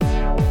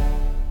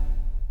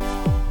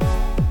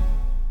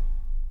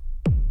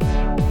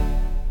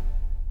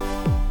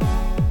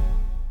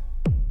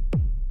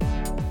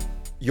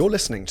You're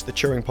listening to the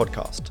Turing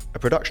Podcast, a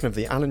production of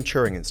the Alan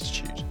Turing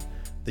Institute,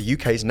 the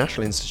UK's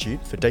National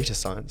Institute for Data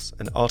Science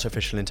and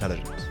Artificial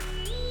Intelligence.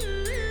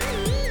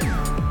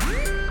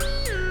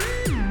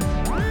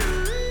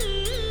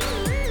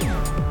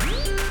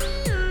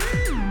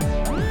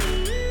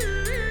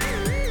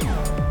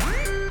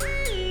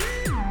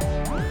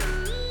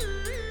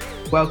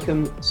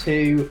 Welcome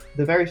to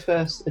the very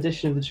first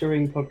edition of the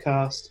Turing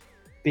Podcast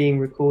being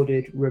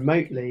recorded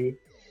remotely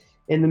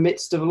in the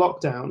midst of a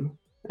lockdown.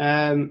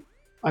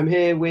 I'm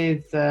here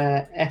with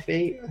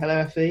Effie. Hello,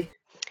 Effie.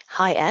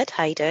 Hi, Ed.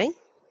 How are you doing?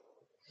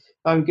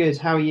 I'm good.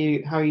 How are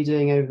you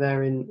doing over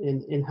there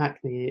in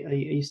Hackney? Are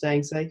you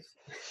staying safe?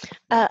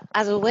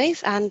 As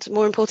always, and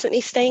more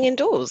importantly, staying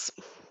indoors.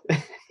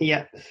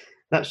 Yeah,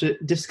 that's a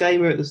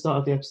disclaimer at the start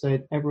of the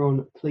episode.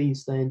 Everyone,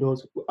 please stay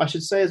indoors. I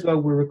should say as well,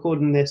 we're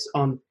recording this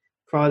on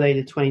Friday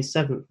the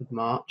 27th of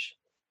March.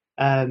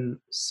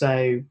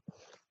 So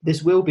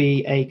this will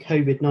be a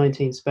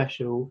COVID-19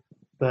 special,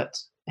 but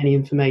any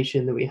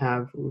information that we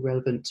have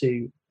relevant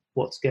to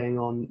what's going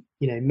on,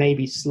 may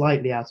be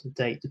slightly out of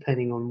date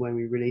depending on when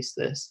we release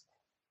this.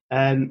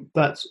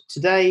 But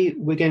today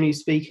we're going to be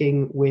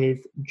speaking with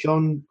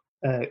John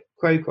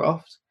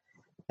Crowcroft,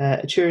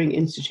 a Turing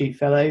Institute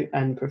Fellow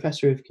and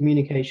Professor of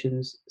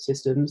Communications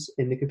Systems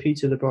in the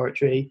Computer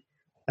Laboratory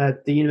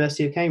at the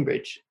University of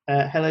Cambridge.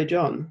 Hello,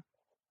 John.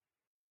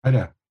 Hi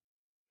there.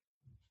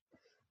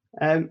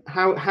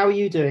 How are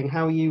you doing?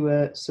 How are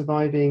you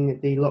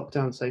surviving the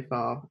lockdown so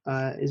far?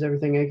 Is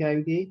everything okay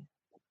with you?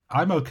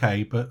 I'm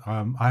okay, but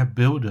I have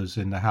builders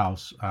in the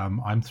house.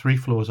 I'm 3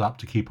 floors up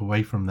to keep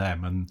away from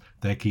them, and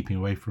they're keeping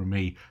away from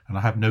me. And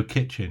I have no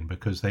kitchen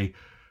because they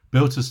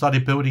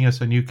started building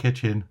us a new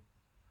kitchen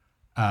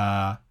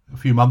a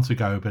few months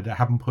ago, but they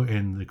haven't put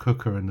in the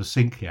cooker and the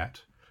sink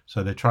yet.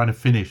 So they're trying to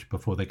finish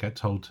before they get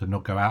told to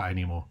not go out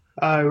anymore.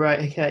 Oh, right,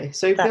 okay.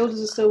 So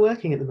builders are still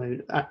working at the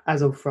moment,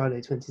 as of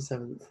Friday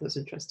 27th. That's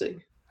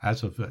interesting.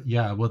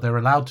 Well, they're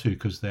allowed to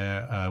because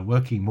they're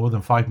working more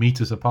than 5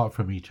 meters apart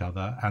from each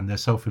other, and they're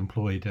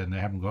self-employed and they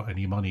haven't got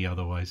any money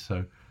otherwise.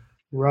 So,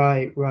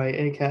 right,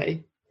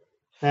 okay.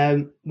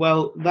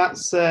 Well,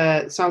 that's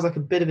sounds like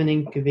a bit of an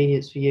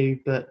inconvenience for you,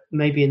 but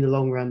maybe in the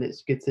long run,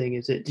 it's a good thing.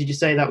 Is it? Did you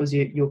say that was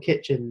your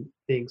kitchen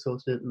being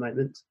sorted at the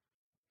moment?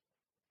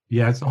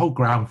 Yeah, it's the whole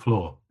ground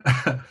floor.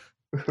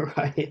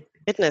 Right.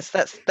 Goodness,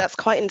 that's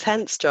quite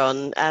intense,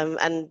 John.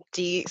 And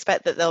do you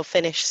expect that they'll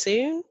finish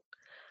soon?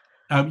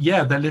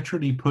 Yeah, they're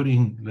literally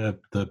putting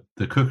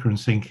the cooker and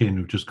sink in.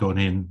 We've just gone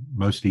in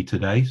mostly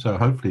today, so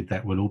hopefully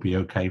that will all be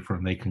okay for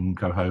them. They can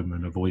go home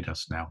and avoid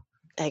us now.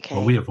 Okay.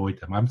 Well, we avoid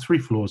them. I'm 3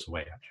 floors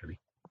away, actually.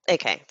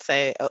 Okay,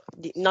 so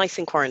nice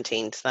and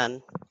quarantined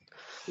then.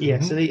 Yeah,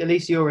 so at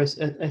least you're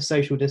a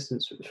social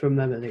distance from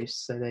them, at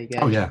least. So there you go.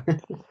 Oh yeah.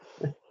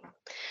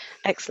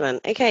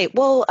 Excellent. Okay.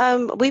 Well,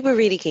 we were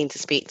really keen to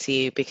speak to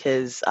you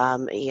because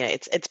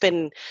it's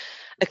been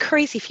a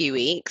crazy few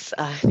weeks,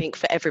 I think,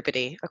 for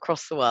everybody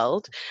across the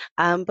world.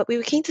 But we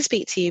were keen to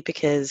speak to you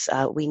because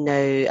we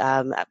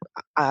know,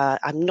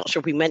 I'm not sure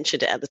if we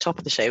mentioned it at the top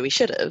of the show, we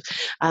should have,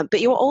 but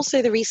you're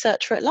also the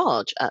researcher at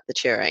large at the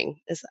Turing.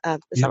 Is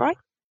that right?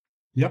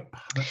 Yep,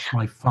 that's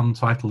my fun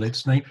title.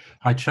 Its name.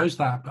 I chose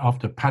that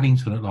after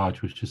Paddington at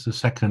Large, which is the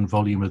second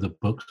volume of the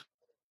book,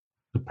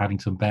 The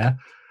Paddington Bear.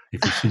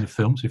 If you've seen the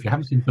films, if you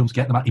haven't seen the films,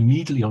 get them out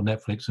immediately on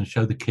Netflix and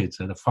show the kids.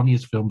 They're the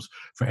funniest films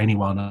for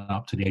anyone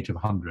up to the age of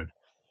 100.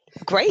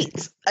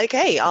 Great.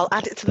 Okay, I'll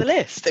add it to the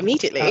list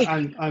immediately.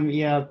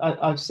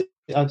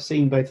 I've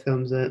seen both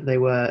films. They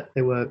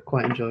were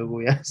quite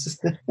enjoyable. Yes,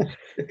 they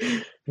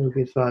were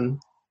good fun.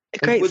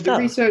 Great stuff.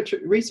 The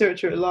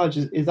researcher at large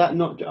is that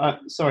not?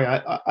 Sorry,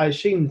 I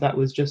assumed that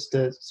was just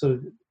a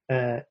sort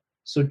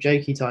of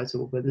jokey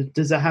title. But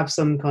does it have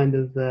some kind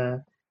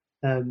of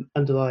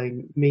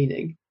underlying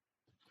meaning?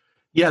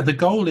 Yeah, the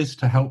goal is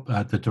to help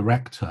the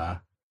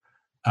director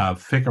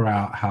figure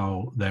out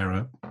how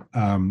there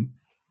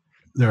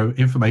are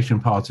information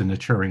paths in the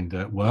Turing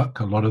that work,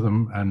 a lot of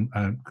them, and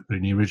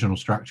in the original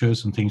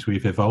structures and things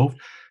we've evolved,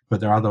 but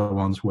there are other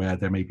ones where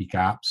there may be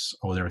gaps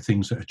or there are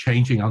things that are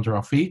changing under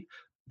our feet.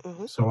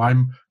 Mm-hmm. So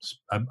I'm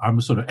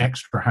a sort of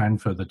extra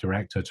hand for the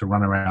director to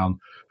run around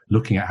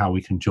looking at how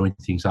we can join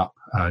things up,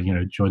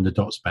 join the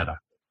dots better.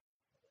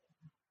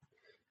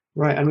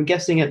 Right, I'm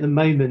guessing at the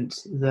moment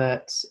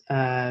that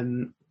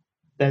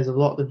there's a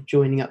lot of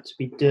joining up to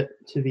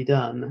be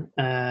done.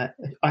 I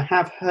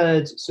have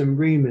heard some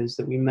rumours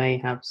that we may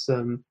have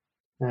some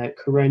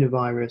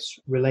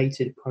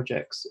coronavirus-related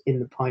projects in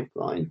the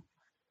pipeline.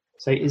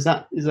 So is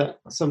that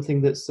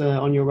something that's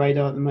on your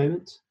radar at the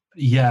moment?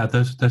 Yeah,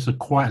 there's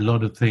quite a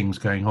lot of things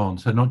going on.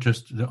 So not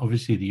just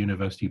obviously the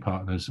university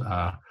partners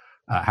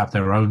have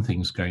their own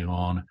things going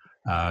on.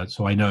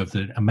 So I know of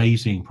the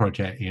amazing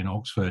project in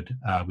Oxford,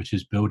 which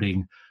is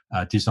building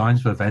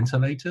designs for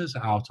ventilators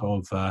out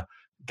of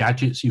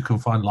gadgets you can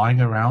find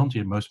lying around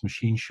in most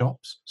machine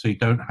shops, so you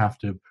don't have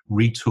to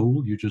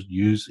retool. You just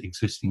use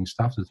existing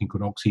stuff. There's a thing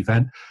called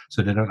Oxyvent,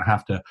 so they don't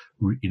have to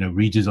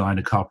redesign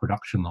a car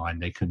production line.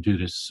 They can do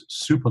this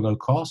super low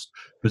cost,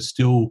 but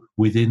still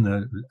within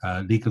the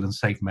legal and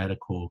safe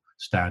medical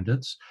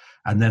standards.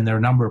 And then there are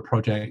a number of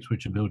projects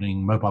which are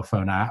building mobile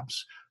phone apps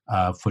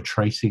for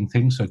tracing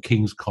things. So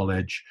King's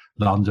College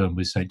London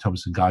with St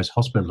Thomas and Guy's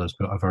Hospital has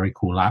built a very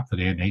cool app for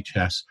the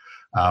NHS,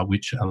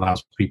 which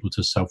allows people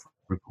to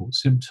self-report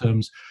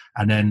symptoms.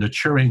 And then the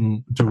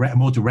Turing,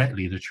 more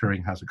directly, the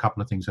Turing has a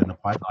couple of things in the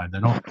pipeline. They're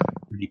not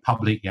really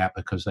public yet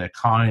because they're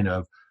kind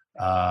of,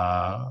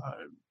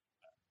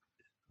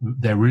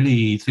 they're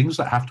really things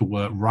that have to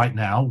work right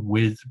now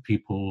with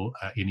people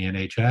in the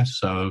NHS.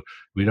 So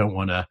we don't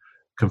want to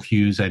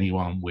confuse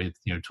anyone with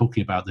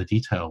talking about the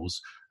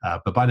details,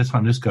 but by the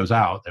time this goes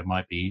out, they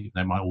might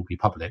all be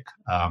public.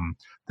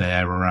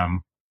 They're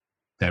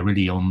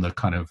really on the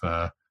kind of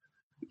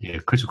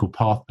critical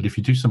path. But if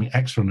you do something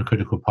extra on the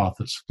critical path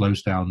that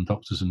slows down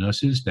doctors and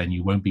nurses, then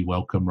you won't be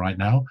welcome right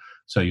now.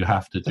 So you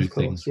have to do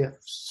things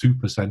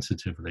super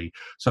sensitively.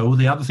 So all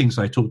the other things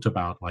I talked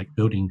about, like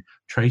building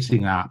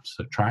tracing apps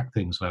that track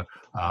things, I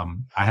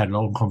had a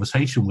long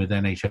conversation with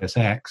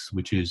NHSX,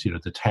 which is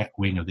the tech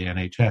wing of the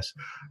NHS,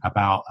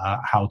 about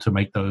how to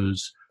make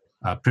those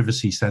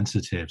privacy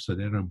sensitive, so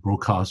they don't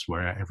broadcast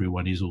where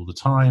everyone is all the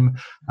time,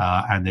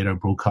 and they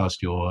don't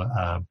broadcast your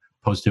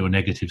positive or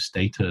negative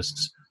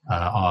status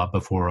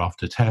before or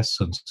after tests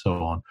and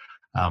so on.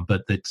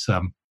 But it's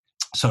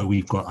so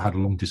we've had a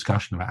long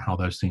discussion about how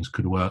those things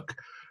could work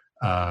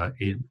now.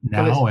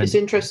 Well, it's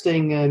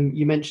interesting.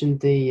 You mentioned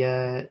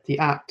the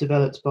app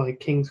developed by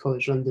King's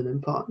College London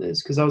and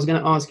partners, because I was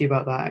going to ask you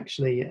about that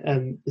actually.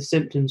 The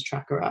symptoms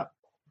tracker app.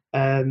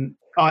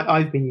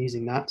 I've been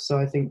using that, so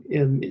I think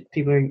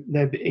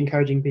they're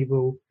encouraging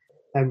people,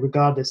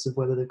 regardless of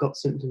whether they've got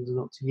symptoms or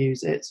not, to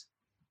use it.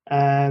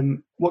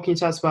 What can you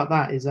tell us about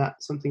that? Is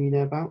that something you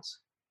know about?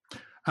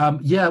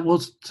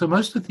 Well, so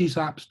most of these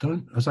apps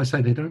don't, as I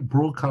say, they don't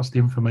broadcast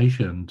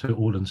information to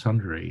all and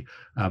sundry.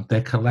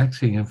 They're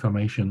collecting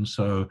information.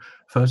 So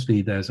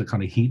firstly, there's a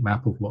kind of heat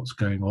map of what's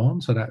going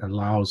on. So that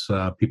allows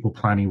people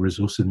planning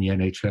resources in the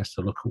NHS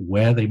to look at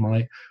where they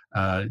might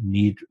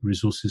need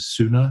resources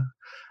sooner.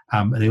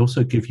 They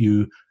also give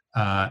you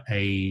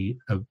a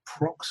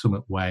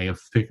approximate way of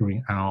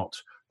figuring out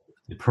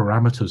the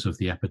parameters of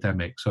the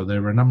epidemic. So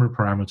there are a number of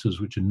parameters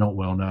which are not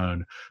well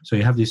known. So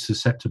you have this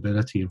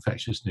susceptibility,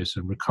 infectiousness,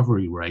 and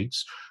recovery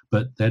rates,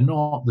 but they're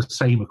not the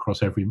same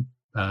across every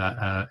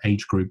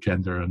age group,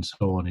 gender, and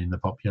so on in the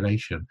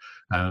population.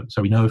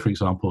 So we know, for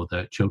example,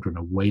 that children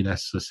are way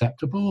less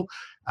susceptible.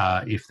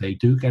 If they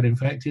do get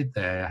infected,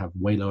 they have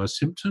way lower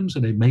symptoms,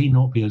 and they may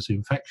not be as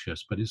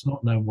infectious, but it's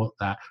not known what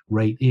that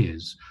rate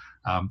is.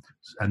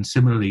 And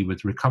similarly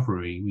with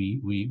recovery,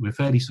 we're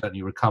fairly certain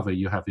you recover,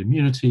 you have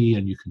immunity,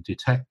 and you can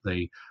detect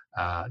the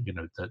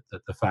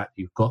fact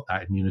you've got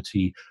that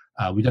immunity.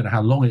 We don't know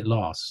how long it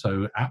lasts.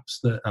 So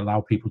apps that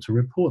allow people to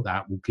report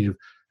that will give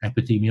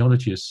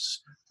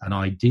epidemiologists an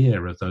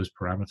idea of those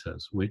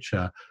parameters, which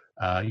are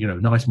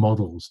nice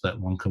models that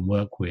one can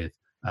work with.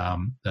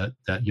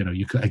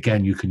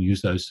 You can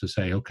use those to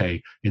say,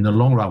 okay, in the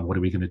long run, what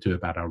are we going to do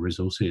about our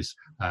resources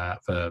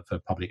for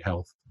public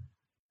health?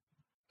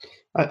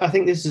 I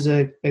think this is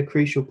a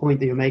crucial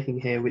point that you're making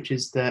here, which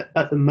is that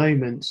at the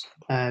moment,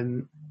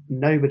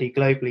 nobody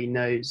globally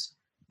knows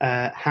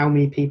how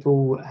many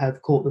people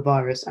have caught the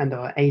virus and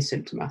are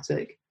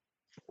asymptomatic.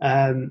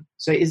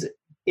 So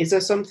is there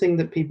something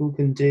that people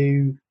can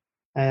do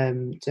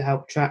to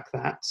help track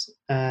that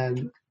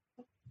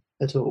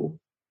at all?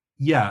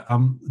 Yeah,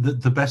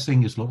 the best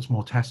thing is lots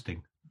more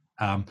testing.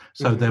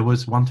 There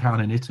was one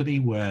town in Italy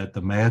where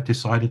the mayor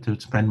decided to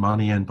spend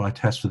money and buy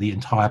tests for the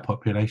entire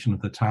population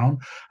of the town,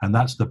 and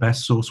that's the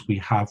best source we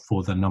have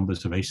for the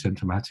numbers of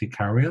asymptomatic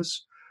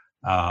carriers.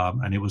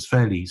 And it was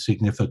fairly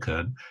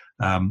significant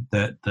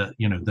that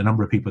the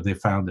number of people they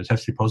found that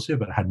tested positive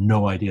but had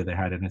no idea they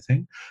had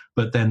anything.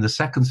 But then the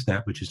second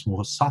step, which is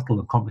more subtle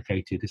and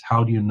complicated, is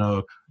how do you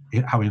know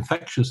how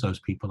infectious those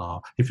people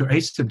are? If you're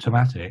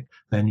asymptomatic,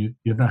 then you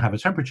don't have a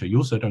temperature. You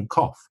also don't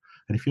cough.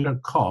 And if you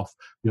don't cough,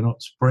 you're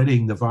not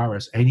spreading the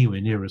virus anywhere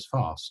near as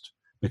fast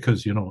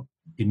because you're not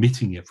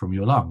emitting it from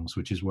your lungs,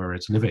 which is where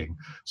it's living.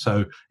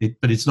 But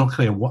it's not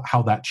clear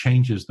how that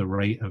changes the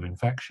rate of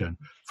infection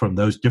from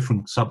those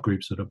different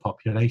subgroups of the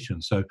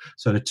population. So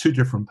there are two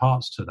different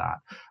parts to that.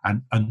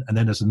 And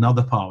then there's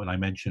another part that I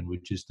mentioned,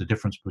 which is the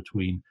difference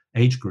between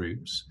age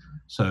groups.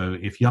 So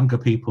if younger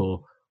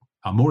people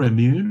are more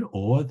immune,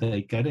 or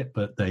they get it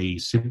but they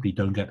simply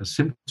don't get the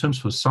symptoms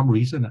for some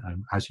reason,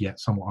 as yet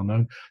somewhat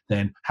unknown,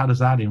 then how does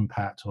that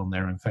impact on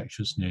their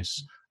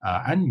infectiousness?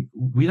 And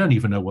we don't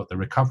even know what the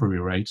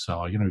recovery rates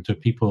are. Do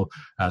people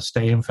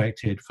stay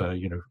infected for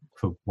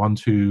 1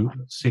 to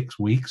 6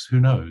 weeks? Who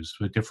knows?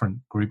 For different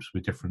groups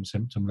with different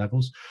symptom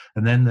levels.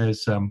 And then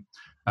there's so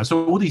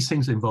all these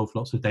things involve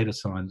lots of data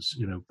science.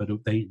 But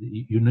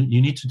you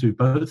need to do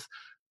both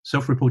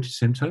self-reported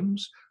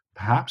symptoms,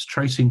 perhaps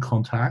tracing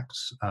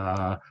contacts,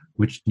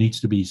 which needs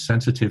to be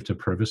sensitive to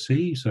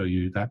privacy. So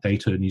that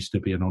data needs to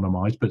be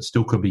anonymized, but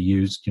still could be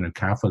used,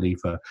 carefully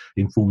for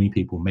informing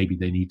people maybe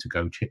they need to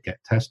go get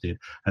tested.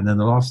 And then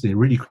the last thing, a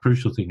really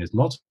crucial thing, is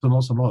lots and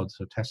lots and lots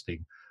of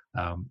testing,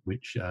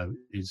 which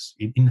is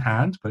in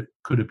hand, but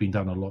could have been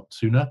done a lot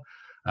sooner.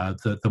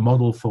 The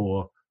model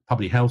for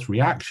public health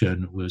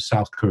reaction was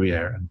South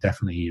Korea, and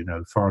definitely,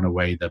 far and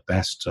away the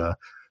best.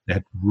 They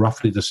had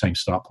roughly the same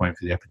start point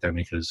for the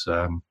epidemic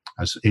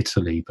as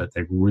Italy, but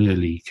they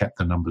really kept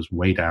the numbers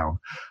way down.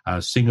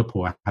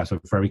 Singapore has a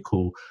very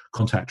cool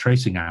contact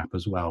tracing app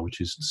as well, which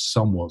is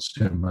somewhat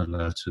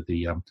similar to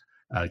the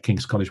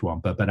King's College one,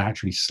 but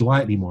actually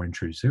slightly more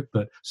intrusive,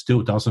 but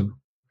still doesn't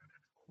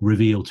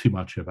reveal too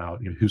much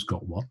about who's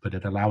got what, but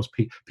it allows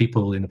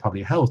people in the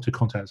public health to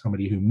contact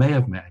somebody who may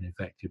have met an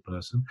infected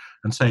person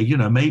and say,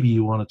 maybe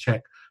you want to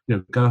check,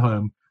 go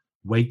home,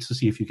 wait to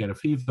see if you get a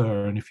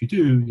fever, and if you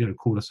do,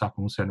 call us up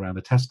and we'll send around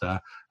a tester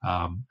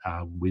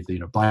with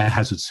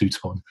biohazard suit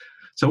on.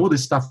 So all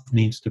this stuff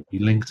needs to be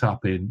linked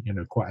up in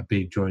quite a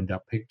big joined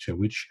up picture,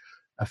 which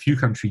a few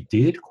countries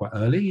did quite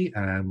early,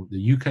 and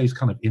the UK is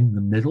kind of in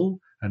the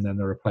middle, and then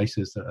there are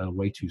places that are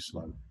way too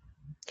slow.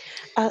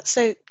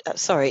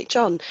 Sorry,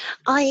 John,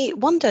 I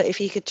wonder if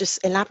you could just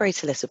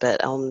elaborate a little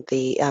bit on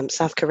the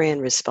South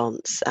Korean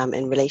response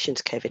in relation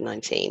to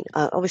COVID-19.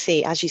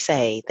 Obviously, as you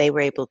say, they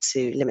were able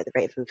to limit the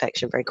rate of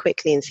infection very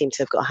quickly and seem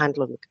to have got a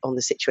handle on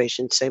the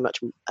situation so much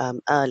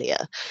earlier.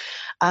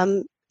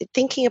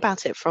 Thinking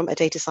about it from a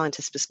data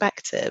scientist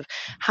perspective,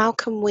 how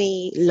can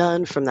we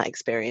learn from that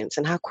experience,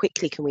 and how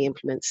quickly can we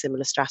implement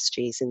similar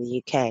strategies in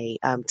the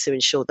UK to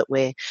ensure that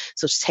we're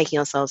sort of taking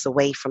ourselves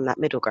away from that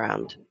middle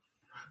ground?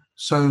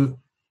 So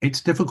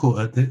it's difficult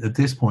at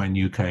this point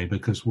in UK,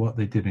 because what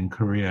they did in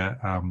Korea,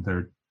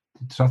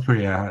 South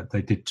Korea,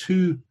 they did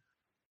two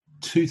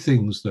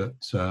things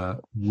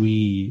that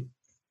we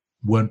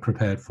weren't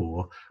prepared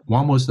for.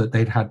 One was that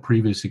they'd had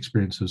previous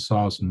experience of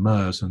SARS and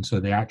MERS, and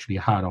so they actually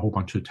had a whole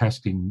bunch of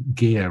testing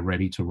gear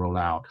ready to roll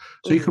out.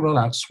 So you can roll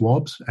out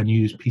swabs and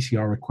use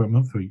PCR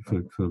equipment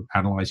for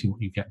analyzing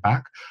what you get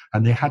back,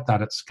 and they had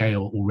that at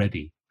scale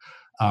already.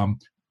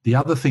 The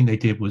other thing they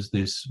did was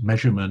this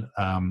measurement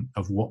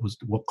of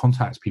what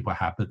contacts people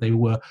had, but they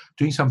were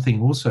doing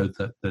something also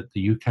that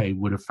the UK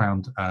would have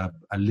found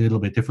a little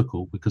bit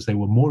difficult, because they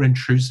were more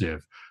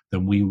intrusive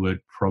than we would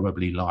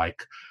probably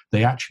like.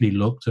 They actually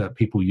looked at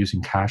people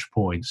using cash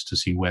points to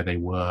see where they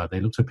were.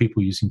 They looked at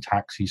people using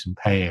taxis and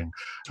paying,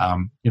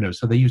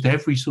 so they used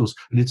every source.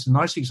 And it's a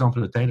nice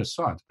example of data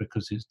science,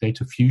 because it's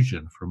data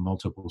fusion from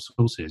multiple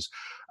sources.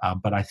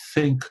 But I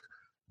think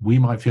we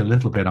might feel a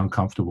little bit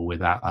uncomfortable with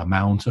that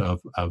amount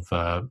of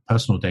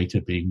personal data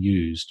being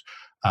used.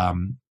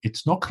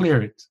 It's not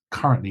clear it's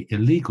currently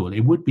illegal.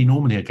 It would be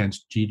normally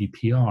against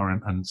GDPR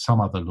and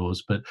some other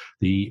laws, but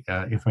the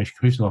Information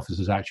Commission Office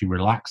has actually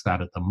relaxed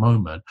that at the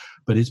moment.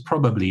 But it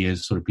probably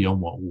is sort of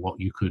beyond what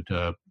you could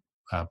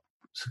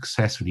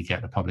successfully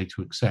get the public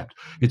to accept.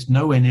 It's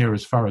nowhere near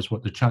as far as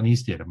what the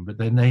Chinese did, but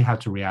then they had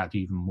to react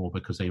even more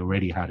because they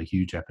already had a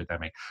huge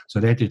epidemic.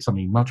 So they did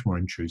something much more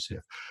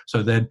intrusive.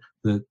 So then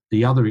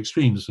the other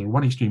extremes, so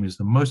one extreme is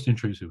the most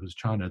intrusive was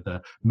China,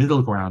 the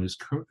middle ground is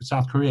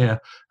South Korea,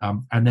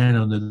 and then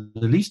on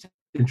the least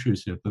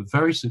intrusive but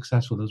very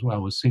successful as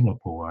well was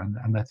Singapore.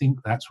 And I think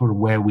that's sort of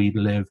where we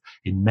live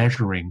in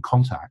measuring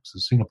contacts. The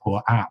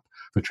Singapore app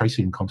for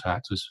tracing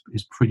contacts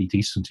is pretty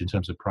decent in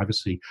terms of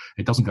privacy.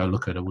 It doesn't go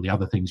look at all the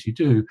other things you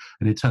do,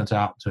 and it turns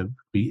out to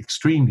be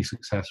extremely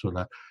successful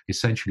at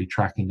essentially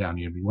tracking down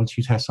you. Once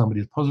you test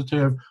somebody as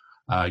positive,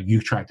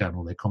 you track down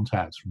all their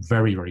contacts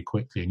very, very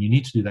quickly, and you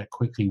need to do that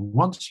quickly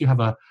once you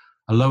have a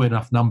low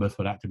enough number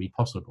for that to be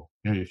possible.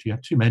 If you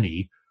have too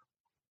many,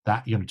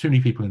 too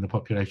many people in the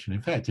population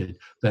infected,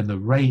 then the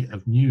rate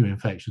of new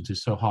infections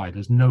is so high,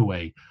 there's no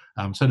way.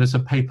 So there's a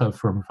paper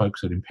from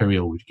folks at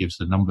Imperial which gives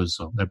the numbers.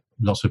 There are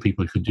lots of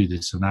people who can do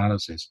this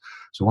analysis.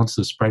 So once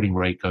the spreading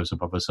rate goes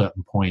above a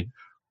certain point,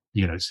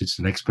 it's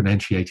an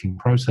exponentiating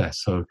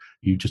process. So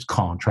you just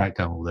can't track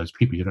down all those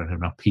people. You don't have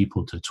enough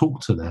people to talk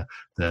to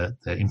the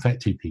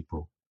infected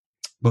people.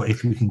 But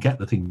if you can get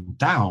the thing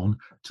down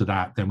to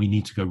that, then we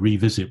need to go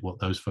revisit what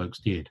those folks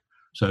did.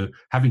 So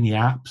having the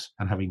apps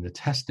and having the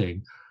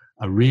testing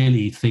are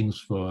really things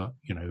for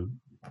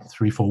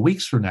 3-4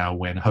 weeks from now,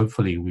 when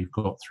hopefully we've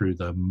got through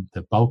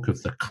the bulk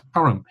of the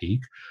current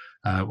peak,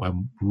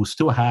 when we'll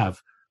still have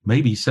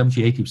maybe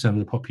 70-80% of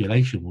the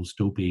population will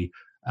still be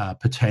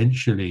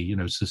potentially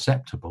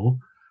susceptible.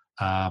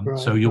 Right.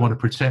 So you want to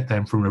protect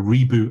them from a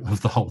reboot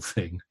of the whole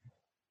thing.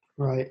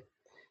 Right.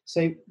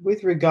 So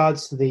with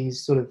regards to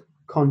these sort of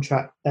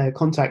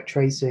contact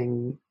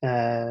tracing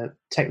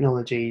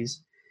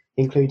technologies,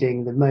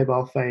 including the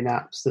mobile phone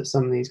apps that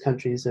some of these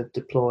countries have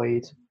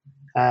deployed.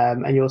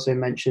 And you also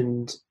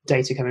mentioned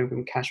data coming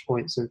from cash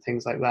points and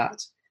things like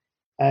that.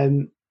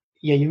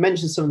 You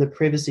mentioned some of the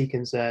privacy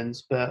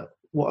concerns, but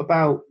what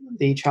about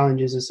the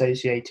challenges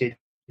associated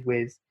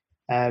with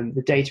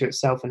the data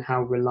itself and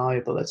how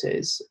reliable it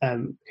is?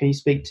 Can you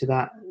speak to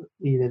that,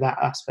 that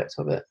aspect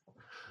of it?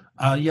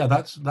 Yeah,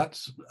 that's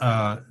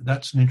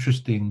an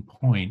interesting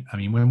point. I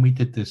mean, when we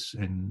did this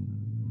in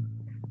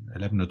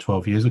 11 or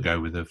 12 years ago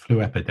with the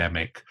flu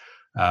epidemic,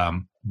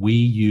 we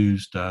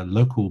used a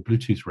local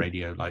Bluetooth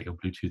radio, like your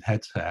Bluetooth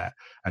headset,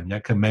 and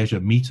that can measure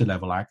meter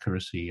level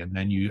accuracy. And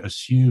then you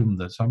assume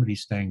that somebody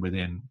staying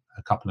within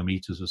a couple of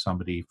meters of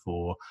somebody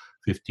for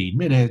 15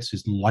 minutes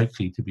is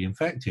likely to be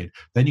infected.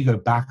 Then you go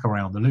back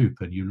around the loop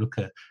and you look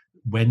at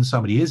when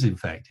somebody is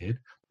infected,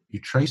 you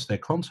trace their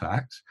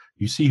contacts,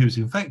 you see who's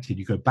infected,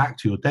 you go back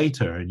to your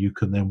data, and you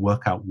can then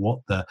work out what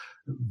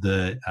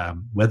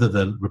whether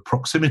the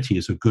proximity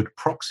is a good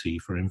proxy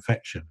for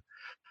infection.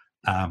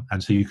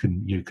 And so you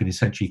can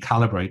essentially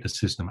calibrate the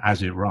system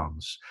as it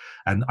runs.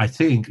 And I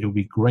think it would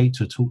be great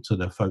to talk to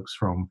the folks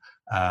from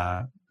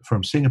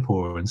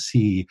Singapore and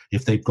see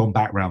if they've gone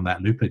back around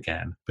that loop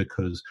again,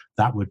 because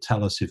that would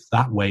tell us if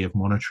that way of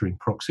monitoring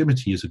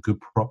proximity is a good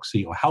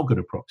proxy, or how good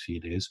a proxy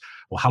it is,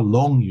 or how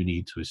long you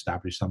need to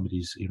establish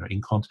somebody's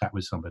in contact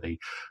with somebody.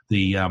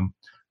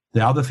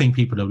 The other thing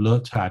people have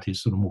looked at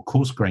is sort of more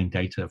coarse-grained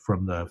data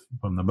from the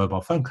mobile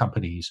phone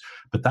companies,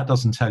 but that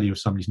doesn't tell you if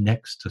somebody's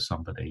next to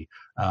somebody.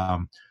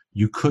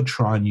 You could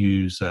try and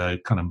use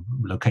kind of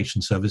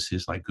location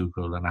services like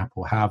Google and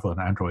Apple have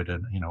on Android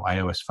and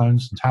iOS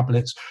phones and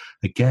tablets.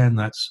 Again,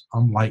 that's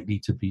unlikely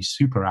to be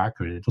super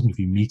accurate. It doesn't give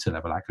you meter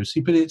level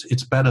accuracy, but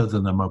it's better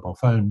than a mobile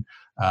phone,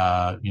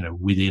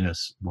 within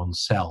one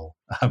cell,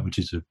 which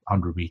is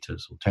 100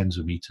 meters or tens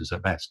of meters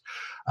at best.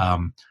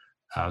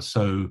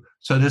 So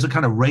there's a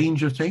kind of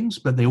range of things,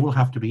 but they all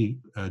have to be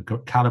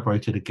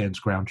calibrated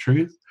against ground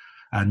truth,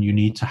 and you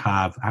need to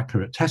have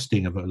accurate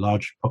testing of a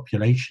large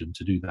population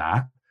to do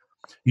that.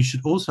 You should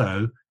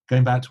also,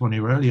 going back to one of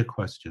your earlier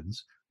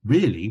questions,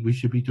 really, we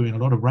should be doing a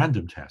lot of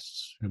random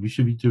tests. And we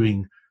should be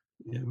doing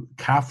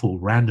careful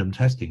random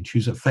testing,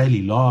 choose a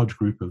fairly large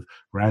group of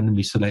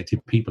randomly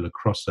selected people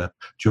across the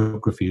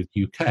geography of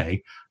the UK,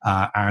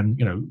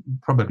 and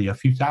probably a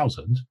few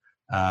thousand,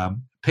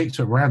 picked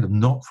at random,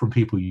 not from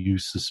people you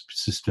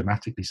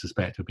systematically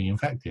suspect of being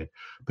infected,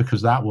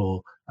 because that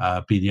will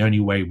be the only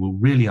way we'll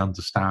really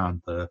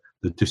understand the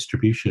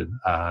distribution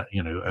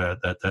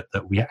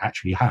that we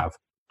actually have.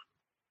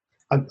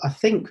 I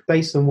think,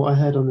 based on what I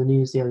heard on the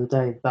news the other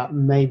day, that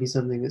may be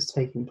something that's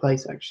taking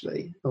place,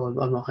 actually. Or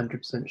I'm not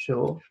 100%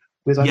 sure.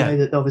 Because I know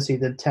that obviously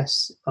the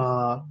tests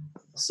are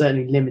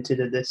certainly limited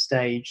at this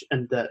stage,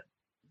 and that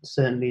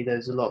certainly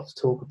there's a lot of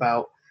talk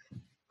about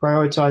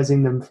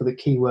prioritising them for the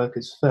key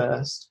workers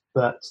first,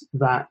 but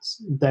that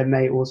there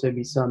may also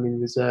be some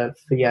in reserve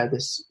for,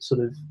 this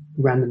sort of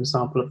random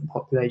sample of the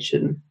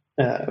population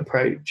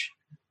approach.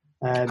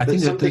 I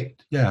think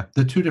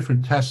the two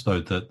different tests,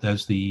 though, that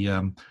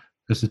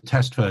there's a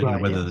test for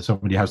whether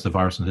somebody has the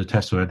virus, and the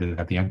test for whether they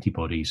have the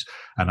antibodies.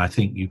 And I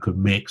think you could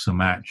mix and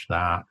match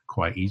that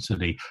quite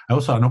easily.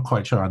 Also, I'm not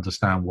quite sure I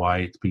understand why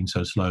it's been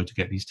so slow to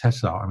get these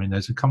tests out. I mean,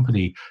 there's a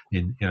company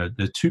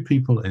there's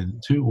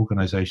two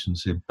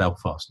organizations in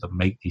Belfast that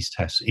make these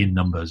tests in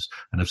numbers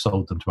and have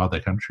sold them to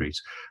other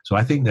countries. So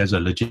I think there's a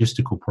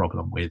logistical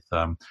problem with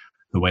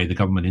the way the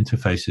government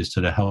interfaces to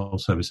the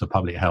health service of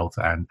public health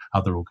and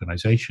other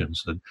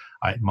organizations. And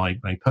my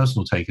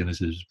personal take on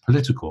this is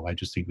political. I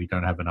just think we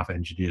don't have enough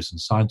engineers and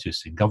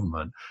scientists in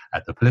government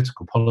at the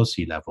political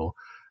policy level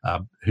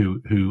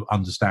who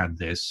understand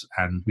this,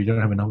 and we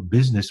don't have enough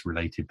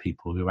business-related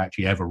people who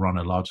actually ever run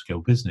a large-scale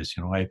business.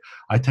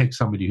 I take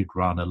somebody who'd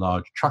run a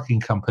large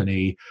trucking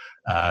company,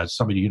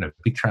 somebody,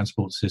 big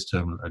transport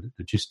system,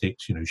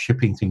 logistics,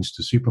 shipping things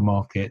to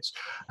supermarkets,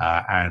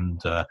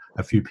 and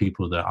a few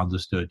people that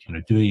understood,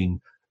 doing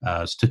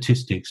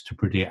statistics to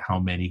predict how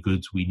many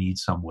goods we need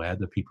somewhere,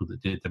 the people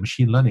that did the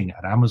machine learning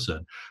at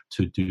Amazon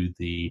to do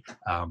the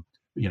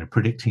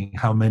predicting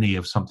how many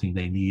of something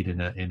they need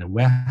in a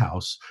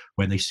warehouse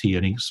when they see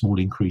a small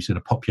increase in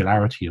a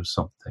popularity of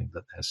something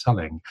that they're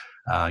selling.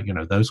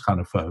 Those kind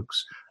of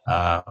folks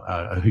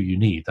are who you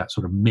need, that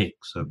sort of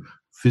mix of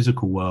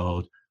physical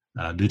world,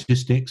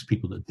 logistics,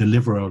 people that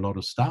deliver a lot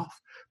of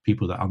stuff,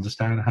 people that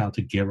understand how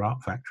to gear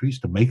up factories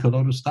to make a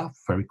lot of stuff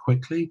very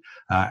quickly,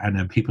 and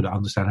then people that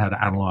understand how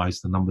to analyze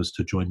the numbers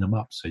to join them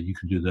up. So you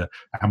can do the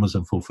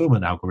Amazon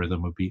fulfillment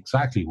algorithm would be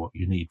exactly what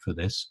you need for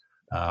this.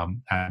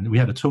 And we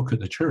had a talk at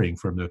the Turing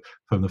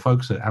from the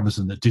folks at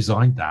Amazon that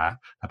designed that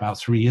about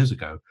 3 years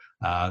ago.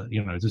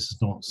 This is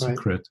not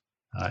secret.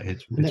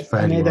 It's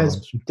fairly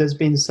well. There's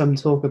been some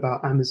talk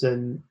about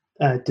Amazon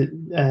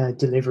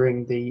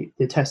delivering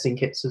the testing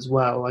kits as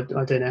well.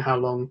 I don't know how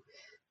long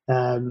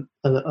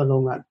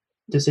along that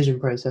decision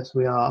process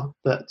we are,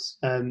 but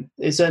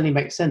it certainly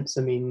makes sense.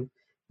 I mean,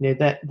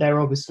 they're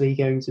obviously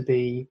going to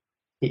be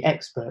the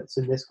experts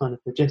in this kind of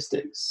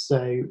logistics.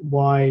 So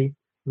why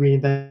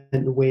reinvent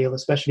the wheel,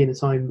 especially in a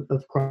time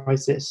of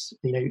crisis?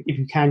 If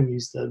you can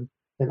use them,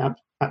 then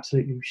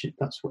absolutely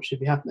that's what should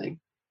be happening.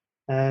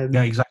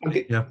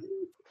 Exactly.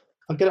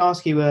 I'm going to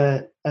ask you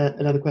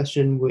another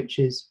question, which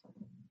is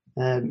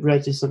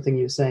related to something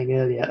you were saying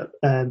earlier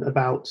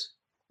about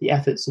the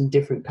efforts in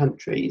different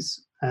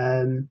countries.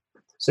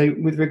 So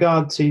with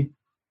regard to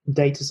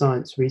data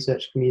science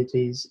research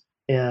communities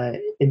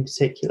in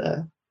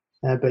particular,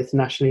 both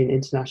nationally and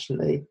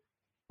internationally.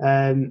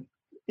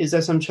 Is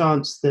there some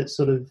chance that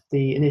sort of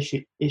the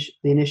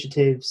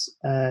initiatives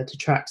to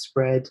track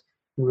spread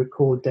and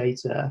record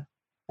data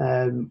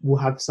will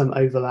have some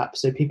overlap,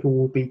 so people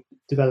will be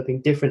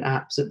developing different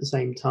apps at the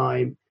same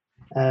time,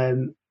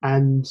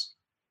 and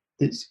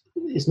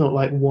it's not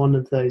like one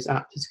of those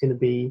apps is going to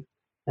be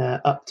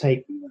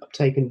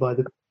uptaken by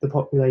the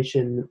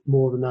population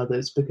more than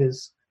others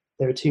because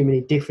there are too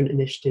many different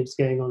initiatives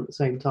going on at the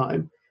same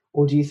time?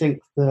 Or do you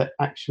think that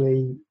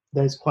actually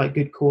there's quite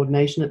good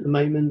coordination at the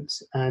moment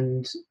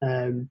and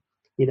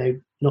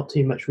not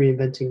too much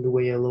reinventing the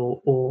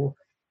wheel or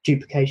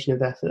duplication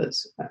of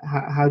efforts?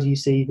 How do you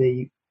see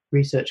the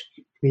research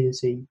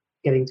community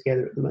getting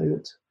together at the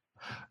moment?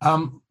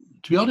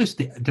 To be honest,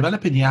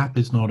 developing the app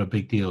is not a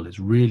big deal. It's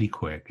really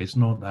quick. It's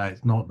not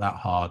that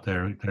hard.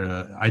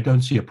 I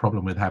don't see a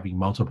problem with having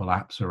multiple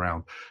apps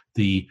around.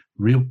 The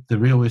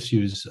real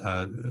issue is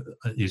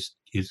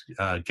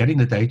getting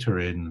the data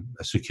in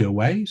a secure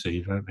way, so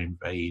you don't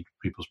invade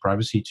people's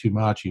privacy too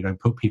much. You don't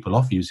put people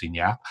off using the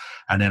app,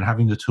 and then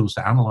having the tools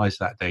to analyze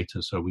that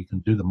data, so we can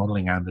do the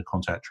modeling and the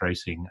contact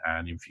tracing,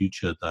 and in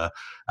future the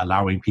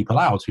allowing people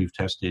out who've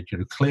tested,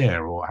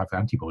 clear or have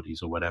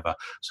antibodies or whatever.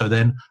 So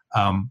then.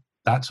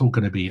 That's all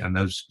going to be, and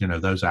those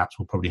apps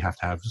will probably have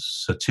to have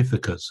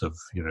certificates of,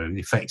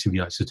 effectively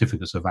like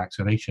certificates of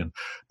vaccination.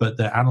 But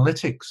the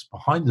analytics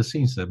behind the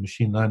scenes, the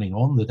machine learning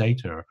on the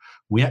data,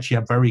 we actually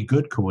have very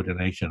good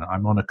coordination.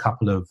 I'm on a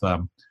couple of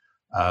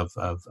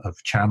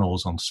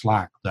channels on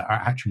Slack that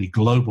are actually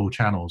global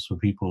channels for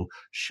people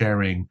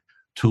sharing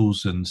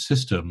tools and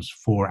systems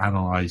for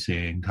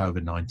analyzing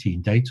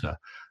COVID-19 data,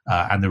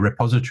 and the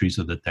repositories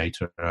of the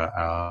data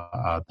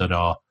that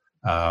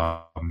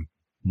are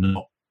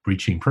not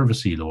breaching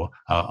privacy law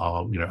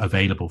are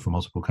available for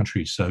multiple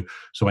countries. So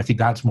I think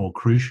that's more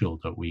crucial,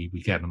 that we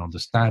get an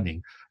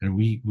understanding, and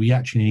we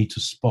actually need to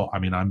spot. I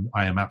mean,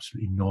 I am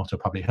absolutely not a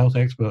public health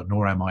expert,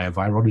 nor am I a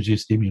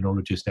virologist,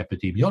 immunologist,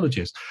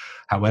 epidemiologist.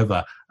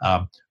 However,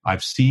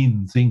 I've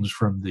seen things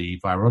from the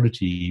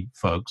virology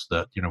folks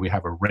that we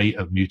have a rate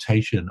of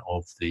mutation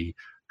of the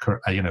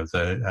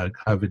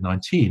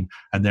COVID-19,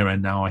 and there are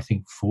now, I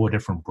think, 4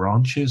 different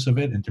branches of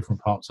it in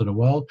different parts of the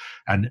world.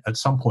 And at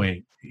some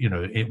point,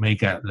 it may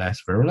get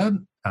less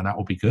virulent, and that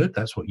will be good.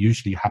 That's what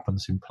usually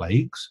happens in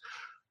plagues,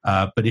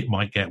 but it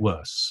might get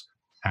worse.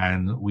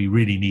 And we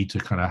really need to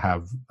kind of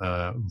have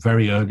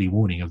very early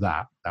warning of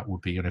that. That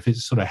would be, and if it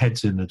sort of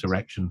heads in the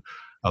direction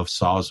of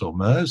SARS or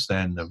MERS,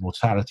 then the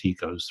mortality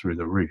goes through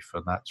the roof,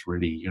 and that's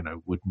really,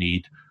 would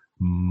need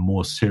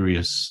more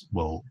serious.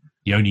 Well,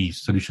 the only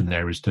solution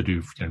there is to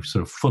do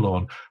sort of full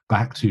on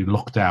back to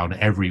lockdown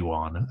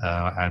everyone,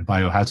 and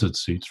biohazard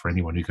suits for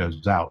anyone who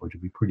goes out, which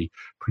would be pretty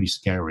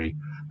scary.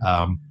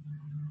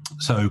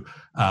 So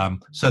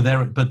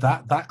there, but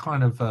that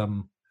kind of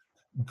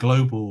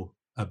global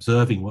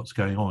observing what's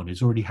going on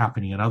is already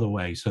happening in other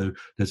ways. So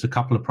there's a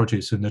couple of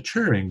projects in the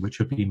Turing which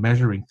have been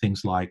measuring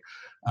things like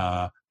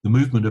the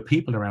movement of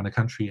people around the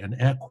country and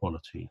air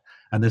quality,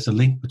 and there's a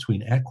link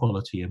between air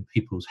quality and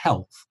people's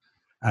health.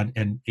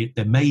 And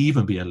there may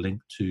even be a link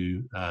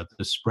to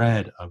the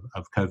spread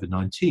of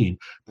COVID-19,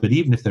 but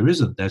even if there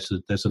isn't,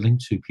 there's a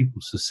link to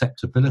people's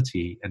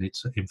susceptibility, and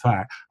it's in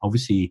fact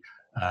obviously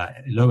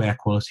low air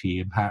quality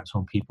impacts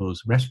on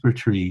people's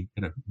respiratory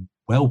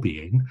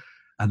well-being,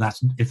 and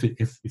that's if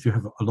you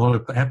have a lot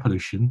of air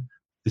pollution,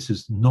 this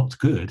is not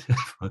good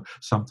for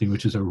something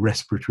which is a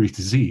respiratory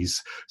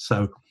disease.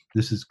 So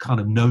this is kind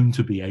of known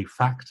to be a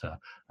factor.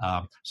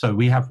 So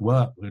we have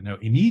work,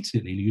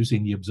 immediately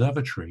using the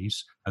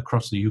observatories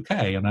across the UK,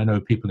 and I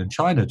know people in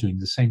China doing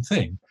the same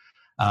thing,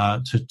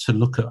 to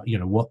look at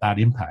what that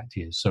impact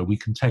is. So we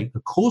can take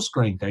the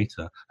coarse-grained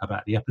data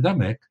about the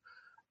epidemic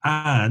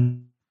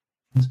and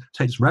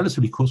takes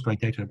relatively coarse-grained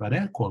data about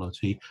air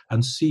quality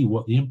and see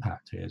what the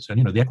impact is.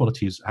 And the air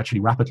quality is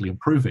actually rapidly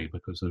improving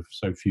because of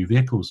so few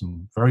vehicles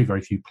and very,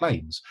 very few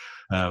planes.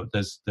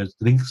 There's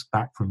links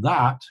back from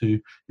that to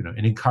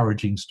an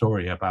encouraging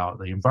story about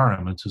the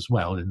environment as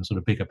well in the sort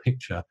of bigger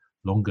picture,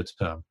 longer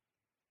term.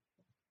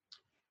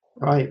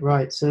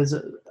 Right. So there's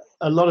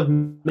a lot of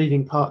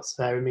moving parts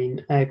there. I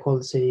mean, air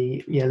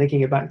quality,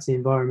 linking it back to the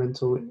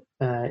environmental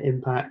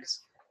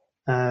impacts,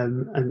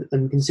 and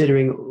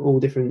considering all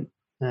different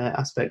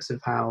aspects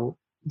of how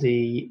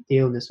the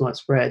illness might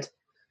spread,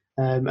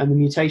 and the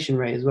mutation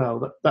rate as well.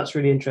 But that's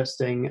really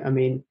interesting. I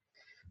mean,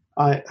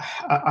 I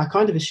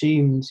kind of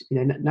assumed,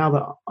 now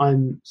that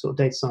I'm sort of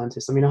data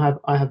scientist, I mean,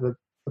 I have a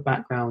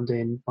background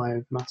in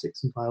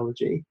bioinformatics and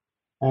biology,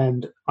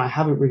 and I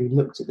haven't really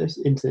looked at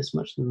into this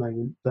much at the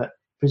moment, but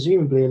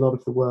presumably a lot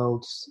of the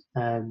world's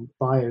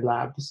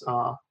biolabs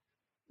are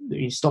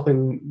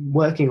stopping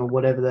working on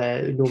whatever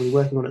they're normally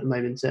working on at the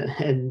moment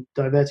and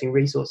diverting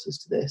resources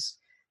to this.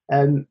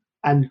 And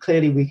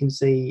clearly we can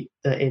see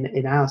that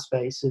in our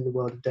space, in the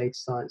world of data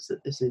science,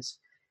 that this is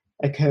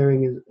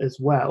occurring as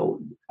well.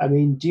 I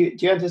mean, do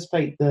you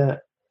anticipate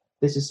that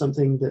this is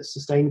something that's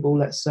sustainable?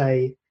 Let's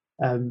say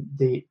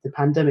the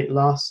pandemic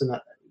lasts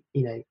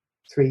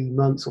 3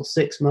 months or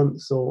 6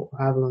 months or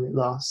however long it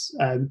lasts.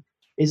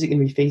 is it going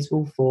to be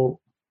feasible for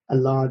a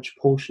large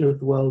portion of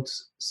the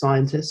world's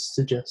scientists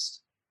to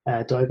just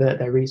divert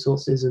their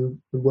resources and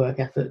work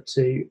effort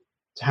to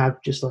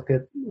have just like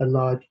a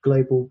large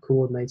global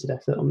coordinated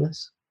effort on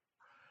this?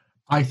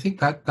 I think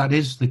that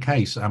is the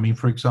case. I mean,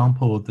 for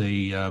example,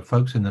 the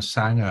folks in the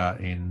Sanger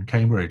in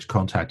Cambridge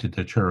contacted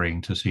the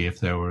Turing to see if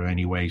there were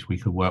any ways we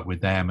could work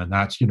with them, and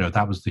that's,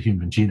 that was the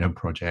Human Genome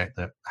Project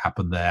that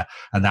happened there,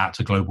 and that's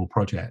a global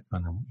project,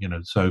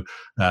 and so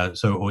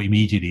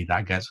immediately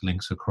that gets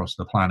links across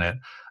the planet.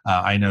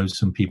 I know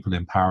some people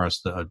in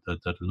Paris that are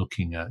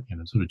looking at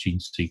sort of gene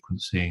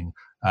sequencing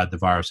the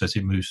virus as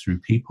it moves through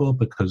people,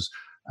 because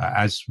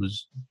as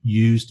was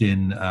used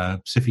in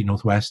Pacific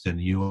Northwest in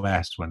the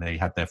US when they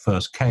had their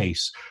first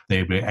case,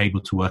 they were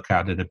able to work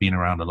out it had been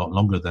around a lot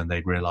longer than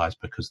they'd realized,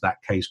 because that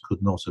case could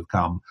not have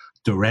come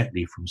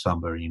directly from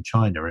somebody in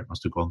China. It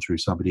must have gone through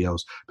somebody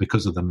else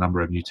because of the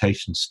number of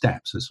mutation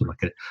steps. It's sort of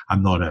like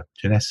I'm not a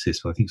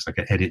geneticist, but I think it's like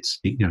an edit,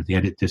 the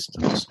edit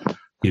distance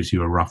gives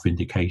you a rough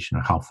indication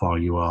of how far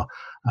you are.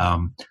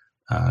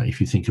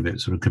 If you think of it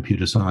sort of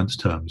computer science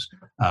terms.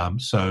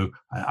 So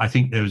I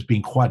think there's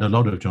been quite a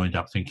lot of joined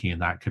up thinking in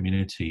that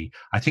community.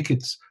 I think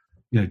it's,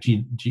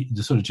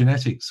 the sort of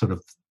genetic sort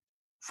of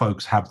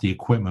folks have the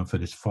equipment for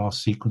this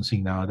fast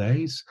sequencing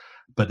nowadays,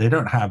 but they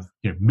don't have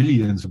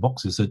millions of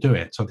boxes to do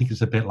it. So I think it's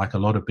a bit like a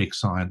lot of big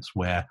science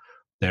where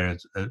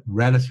there's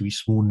relatively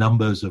small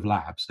numbers of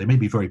labs. They may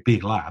be very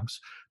big labs,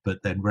 but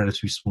then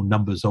relatively small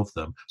numbers of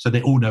them. So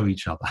they all know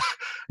each other.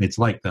 It's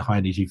like the high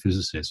energy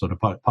physicists or the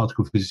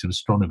particle physics and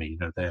astronomy.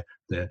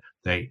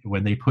 They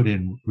when they put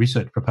in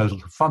research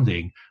proposals for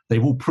funding,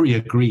 they've all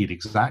pre-agreed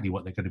exactly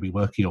what they're going to be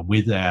working on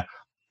with their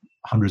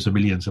hundreds of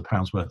millions of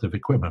pounds worth of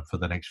equipment for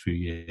the next few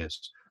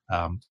years.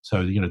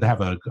 So they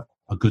have a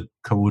good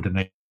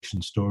coordination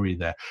story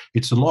there.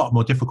 It's a lot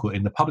more difficult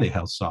in the public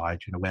health side,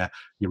 where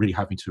you're really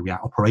having to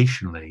react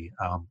operationally.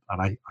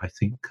 And I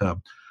think,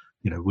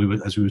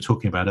 as we were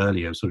talking about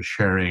earlier, sort of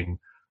sharing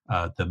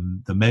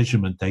the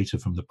measurement data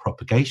from the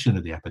propagation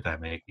of the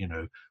epidemic,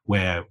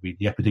 where the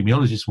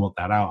epidemiologists want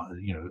that out,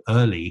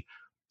 early,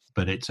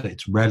 but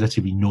it's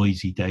relatively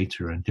noisy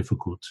data and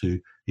difficult to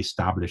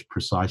establish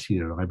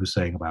precisely. I was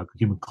saying about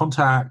human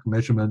contact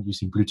measurement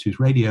using Bluetooth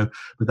radio,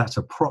 but that's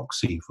a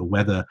proxy for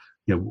whether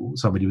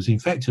somebody was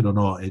infected or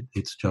not.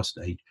 It's just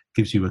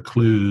gives you a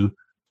clue,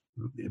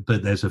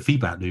 but there's a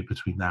feedback loop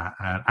between that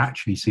and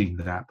actually seeing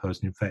that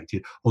person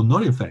infected or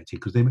not infected,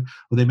 because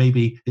they may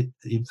be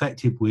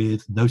infected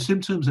with no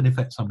symptoms and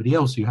infect somebody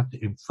else. So you have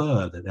to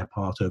infer that they're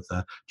part of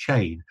the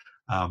chain.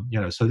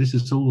 So this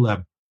is all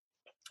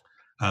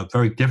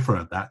very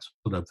different. That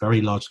sort of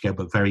very large scale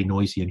but very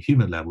noisy and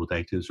human level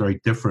data is very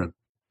different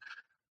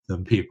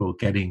than people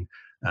getting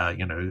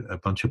a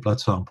bunch of blood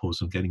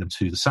samples and getting them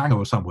to the Sanger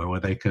or somewhere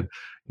where they can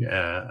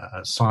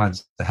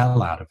science the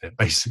hell out of it,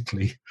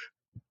 basically.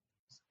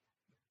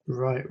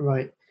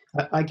 Right.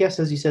 I guess,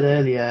 as you said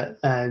earlier,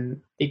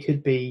 it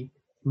could be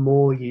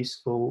more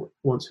useful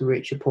once we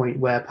reach a point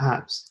where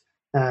perhaps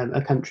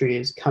a country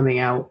is coming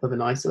out of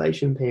an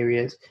isolation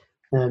period,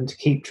 to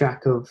keep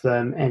track of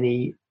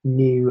any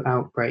new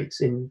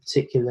outbreaks in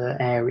particular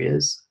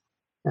areas.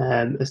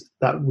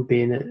 That would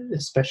be an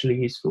especially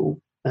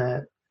useful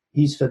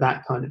use for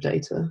that kind of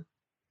data.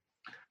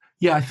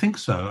 Yeah, I think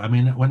so. I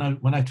mean, when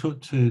I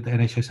talked to the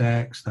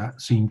NHSX,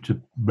 that seemed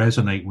to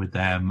resonate with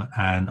them,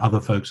 and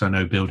other folks I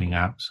know building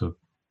apps sort of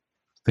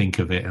think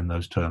of it in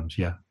those terms.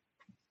 Yeah.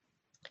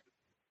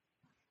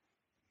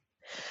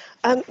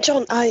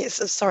 John,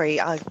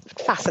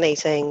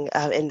 fascinating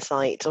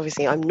insight.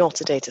 Obviously, I'm not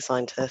a data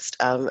scientist,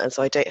 and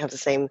so I don't have the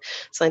same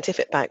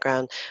scientific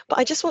background. But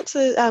I just want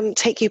to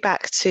take you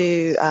back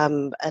to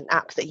an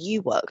app that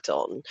you worked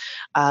on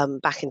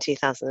back in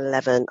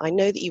 2011. I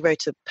know that you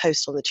wrote a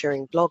post on the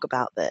Turing blog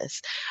about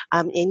this,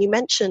 and you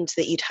mentioned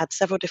that you'd had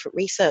several different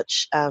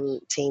research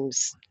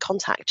teams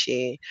contact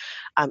you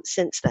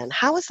since then.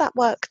 How has that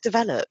work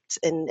developed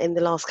in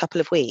the last couple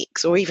of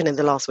weeks, or even in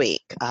the last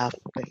week?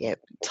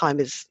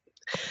 Time is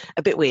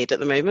a bit weird at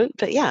the moment,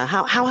 but yeah,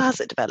 how has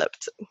it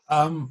developed?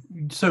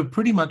 So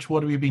pretty much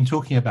what we've been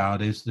talking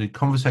about is the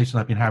conversation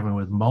I've been having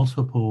with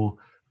multiple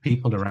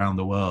people around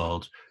the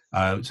world.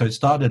 So it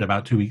started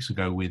about 2 weeks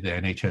ago with the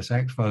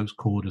NHSX folks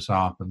called us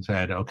up and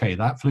said, okay,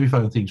 that flu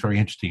phone thing's very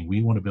interesting.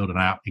 We want to build an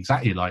app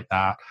exactly like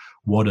that.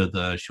 What are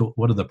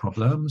the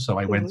problems? So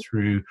I went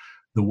through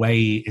the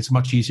way it's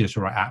much easier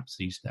to write apps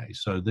these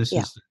days. So this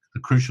is the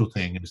crucial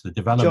thing is the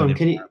development.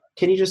 John,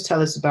 can you just tell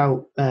us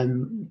about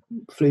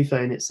flu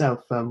phone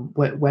itself?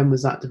 When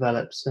was that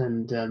developed,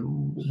 and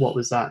what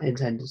was that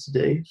intended to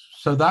do?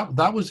 So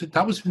that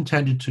was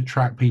intended to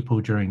track people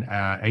during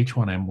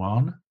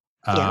H1N1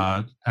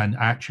 and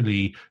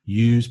actually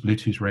use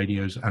Bluetooth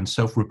radios and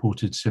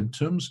self-reported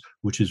symptoms,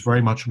 which is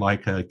very much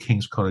like a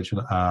King's College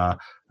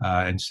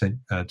and St.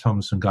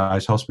 Thomas and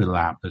Guy's Hospital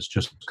app that's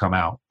just come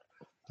out.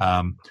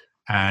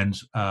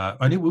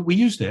 We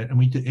used it,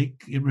 and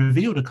it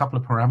revealed a couple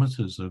of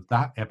parameters of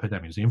that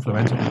epidemic, the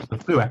influenza, the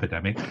flu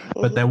epidemic.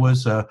 But there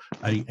was a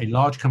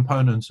large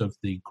component of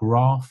the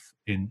graph.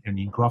 In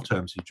graph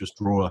terms, you just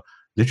draw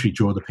literally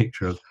draw the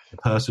picture of the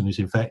person who's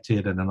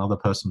infected and another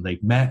person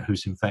they've met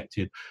who's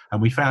infected.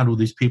 And we found all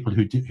these people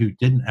who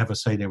didn't ever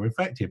say they were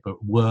infected,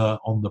 but were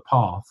on the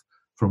path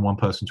from one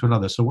person to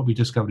another. So what we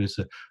discovered is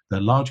that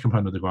the large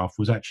component of the graph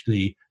was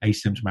actually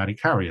asymptomatic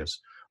carriers.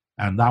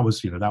 And that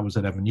was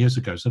 11 years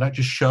ago. So that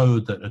just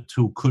showed that a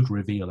tool could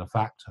reveal a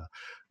factor.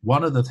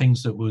 One of the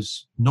things that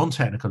was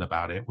non-technical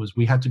about it was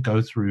we had to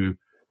go through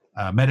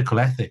a medical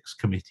ethics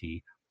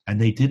committee, and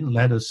they didn't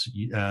let us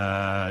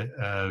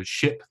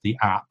ship the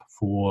app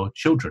for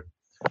children.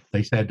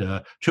 They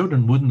said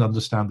children wouldn't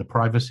understand the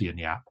privacy in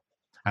the app.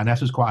 And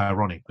that was quite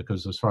ironic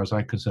because as far as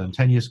I'm concerned,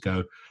 10 years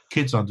ago,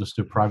 kids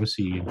understood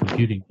privacy in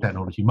computing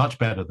technology much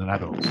better than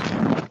adults.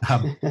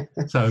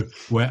 So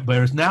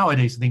whereas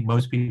nowadays, I think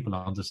most people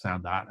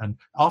understand that. And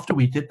after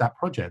we did that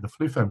project, the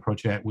FluPhone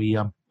project, we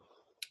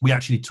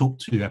actually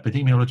talked to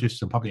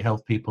epidemiologists and public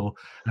health people,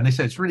 and they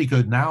said, it's really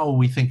good. Now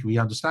we think we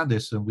understand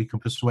this and we can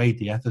persuade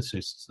the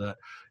ethicists that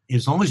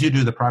as long as you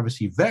do the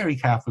privacy very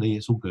carefully,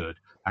 it's all good.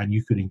 And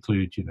you could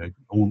include,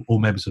 all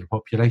members of the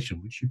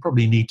population, which you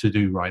probably need to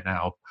do right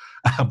now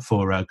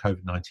for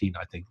COVID-19.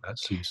 I think that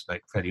seems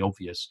like fairly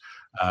obvious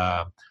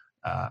and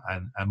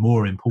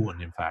more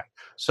important, in fact.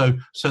 So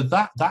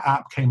that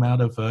app came out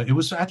of, it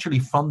was actually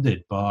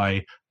funded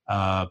by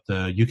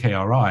the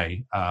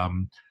UKRI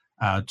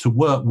to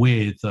work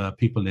with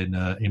people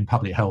in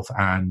public health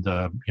and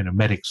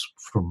medics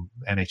from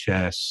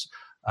NHS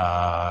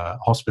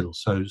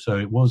hospitals. So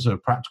it was a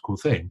practical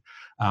thing.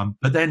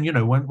 But then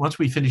once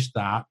we finished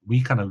that,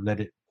 we kind of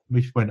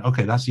we went,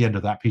 okay, that's the end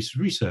of that piece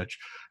of research.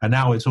 And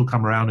now it's all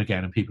come around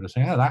again, and people are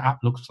saying, that app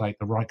looks like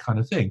the right kind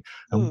of thing.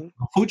 And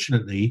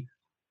unfortunately,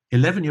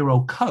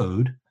 11-year-old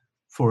code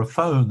for a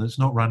phone that's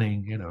not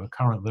running, a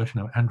current version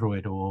of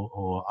Android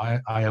or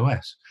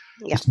iOS,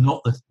 it's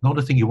not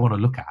a thing you want to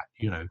look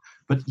at,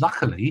 But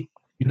luckily,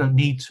 you don't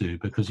need to,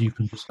 because you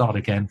can just start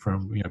again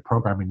from,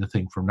 programming the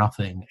thing from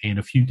nothing in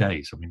a few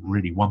days. I mean,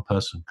 really, one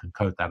person can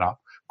code that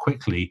up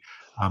quickly.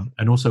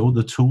 And also all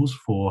the tools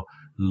for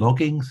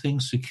logging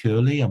things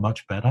securely are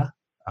much better.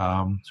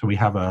 So we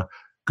have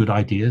good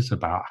ideas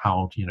about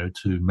how,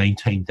 to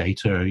maintain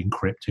data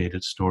encrypted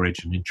at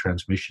storage and in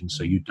transmission,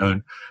 so you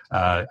don't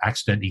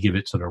accidentally give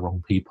it to the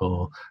wrong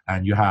people.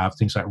 And you have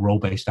things like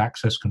role-based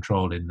access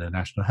control in the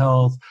National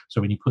Health.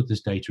 So when you put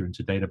this data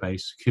into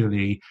database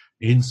securely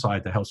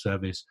inside the health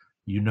service,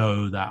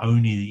 that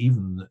only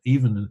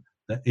even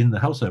in the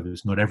health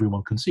service, not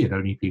everyone can see it,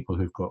 only people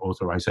who've got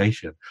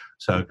authorization.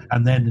 So,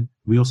 and then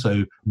we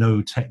also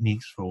know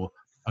techniques for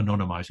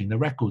anonymizing the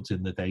records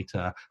in the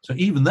data. So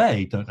even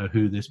they don't know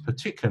who this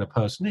particular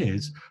person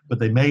is, but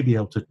they may be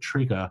able to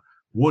trigger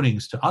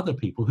warnings to other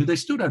people who they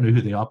still don't know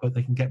who they are, but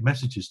they can get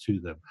messages to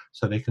them.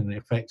 So they can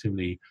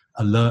effectively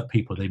alert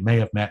people they may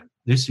have met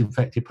this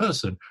infected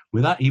person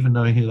without even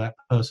knowing who that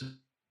person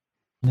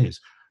is.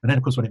 And then,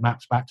 of course, when it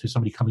maps back to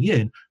somebody coming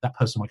in, that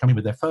person might come in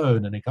with their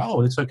phone and they go,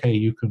 oh, it's okay,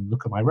 you can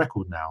look at my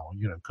record now,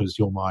 because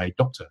you're my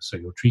doctor, so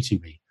you're treating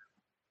me.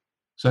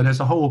 So there's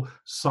a whole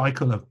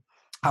cycle of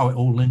how it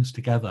all links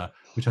together,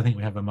 which I think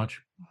we have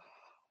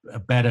a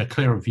better,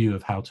 clearer view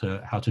of how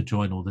to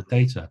join all the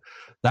data.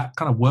 That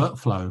kind of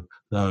workflow,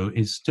 though,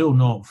 is still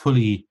not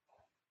fully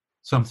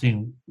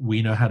something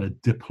we know how to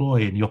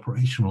deploy in the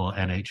operational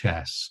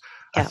NHS.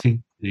 Yeah. I think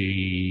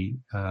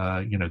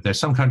there's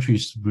some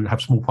countries who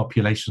have small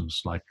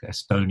populations like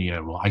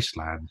Estonia or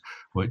Iceland,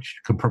 which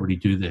can probably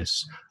do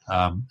this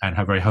and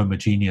have very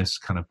homogeneous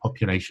kind of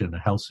population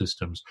and health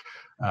systems.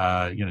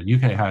 The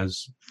UK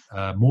has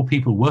more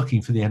people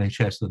working for the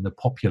NHS than the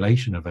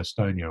population of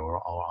Estonia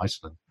or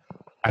Iceland.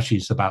 Actually,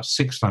 it's about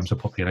 6 times the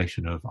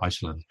population of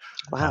Iceland.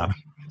 Wow.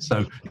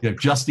 So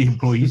just the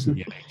employees of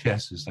the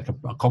NHS is like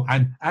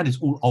and it's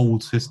all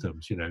old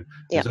systems.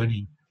 There's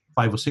only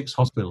 5 or 6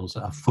 hospitals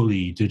that are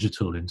fully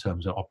digital in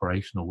terms of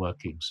operational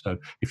working. So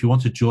if you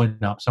want to join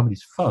up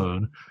somebody's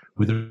phone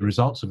with the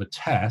results of a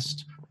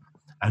test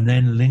and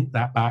then link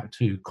that back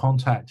to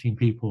contacting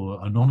people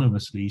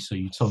anonymously, so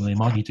you tell them they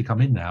might need to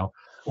come in now,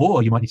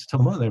 or you might need to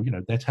tell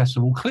them, their tests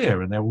are all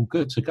clear and they're all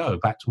good to go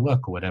back to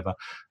work or whatever.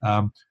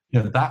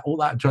 All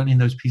that joining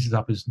those pieces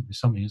up is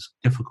something that's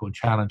difficult and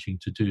challenging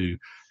to do.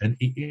 And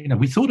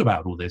we thought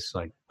about all this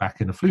like back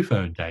in the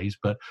FluPhone days,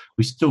 but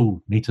we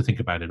still need to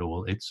think about it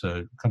all. It's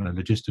a kind of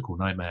logistical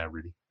nightmare,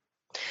 really.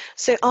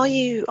 So are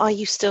you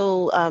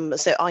still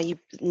are you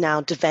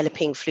now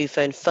developing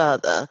FluPhone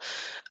further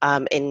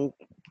in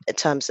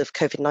terms of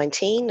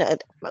COVID-19?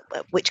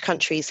 Which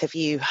countries have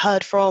you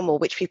heard from, or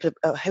which people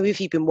who have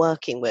you been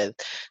working with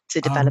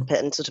to develop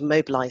it and sort of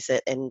mobilize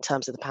it in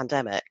terms of the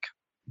pandemic?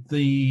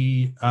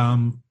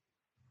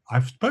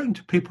 I've spoken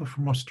to people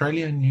from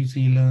Australia and New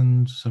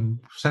Zealand, some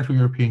Central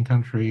European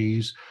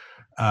countries,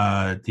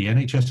 the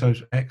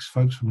NHS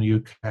folks from the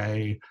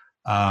UK.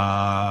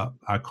 I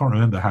can't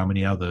remember how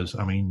many others.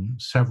 I mean,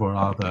 several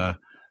other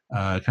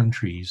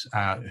countries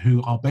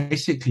who are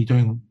basically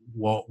doing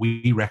what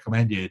we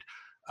recommended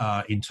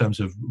in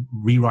terms of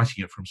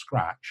rewriting it from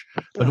scratch.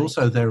 But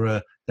also there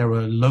are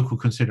local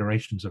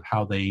considerations of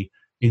how they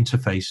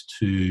interface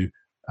to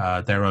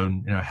their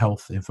own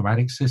health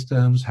informatics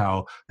systems,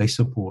 how they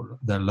support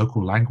their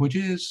local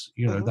languages.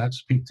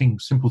 That's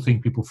simple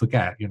thing people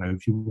forget.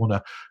 If you want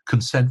a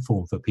consent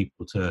form for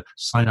people to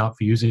sign up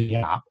for using the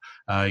app,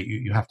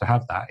 you have to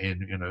have that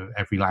in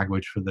every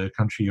language for the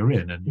country you're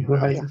in. And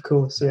right, of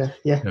course,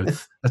 yeah.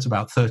 That's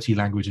about 30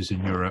 languages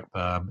in Europe.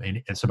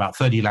 It's about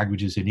 30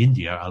 languages in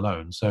India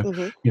alone.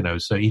 So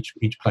so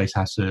each place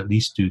has to at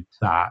least do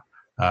that.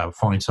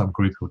 Find some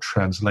group who'll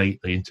translate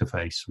the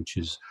interface, which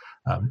is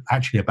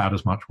actually about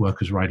as much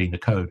work as writing the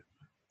code.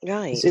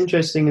 Right. It's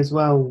interesting as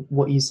well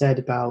what you said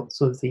about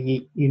sort of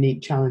the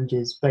unique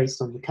challenges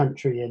based on the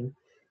country and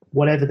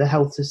whatever the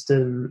health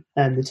system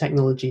and the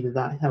technology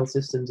that health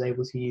system is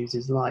able to use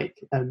is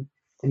like. And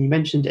you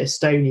mentioned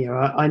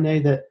Estonia. I know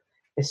that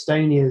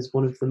Estonia is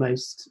one of the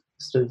most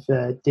sort of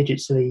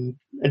digitally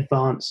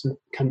advanced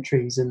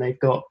countries, and they've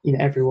got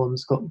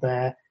everyone's got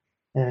their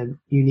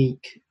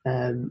unique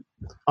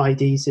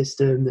ID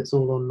system that's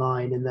all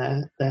online in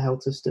their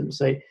health system.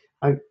 So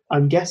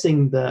I'm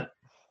guessing that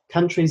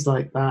countries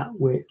like that,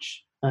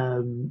 which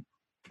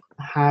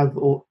have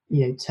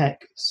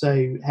tech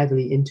so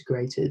heavily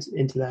integrated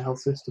into their health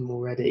system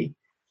already,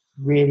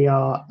 really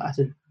are at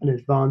an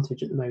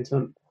advantage at the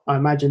moment. I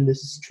imagine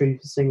this is true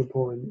for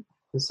Singapore and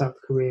South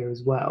Korea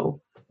as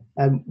well.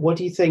 What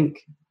do you think,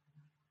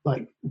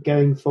 like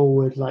going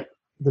forward, like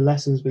the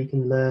lessons we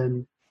can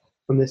learn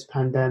from this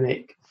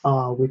pandemic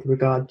are with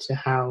regard to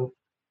how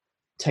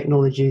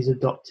technology is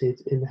adopted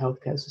in the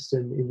healthcare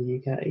system in the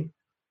UK?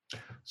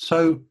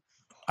 So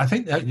I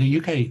think that the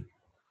UK,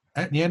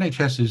 the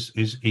NHS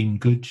is in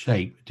good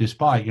shape,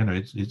 despite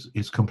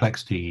its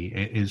complexity.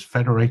 It is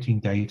federating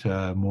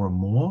data more and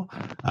more.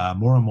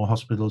 More and more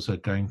hospitals are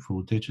going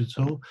full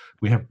digital.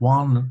 We have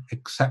one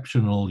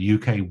exceptional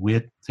UK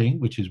weird thing,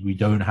 which is we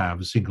don't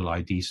have a single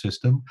ID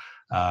system,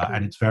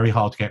 and it's very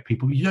hard to get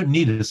people. You don't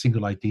need a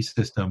single ID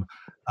system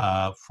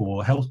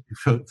for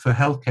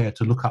healthcare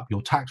to look up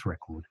your tax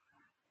record.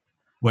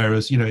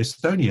 Whereas,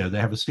 Estonia, they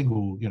have a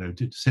single,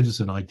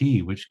 citizen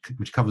ID, which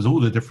covers all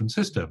the different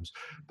systems.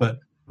 But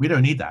we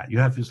don't need that.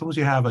 As long as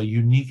you have a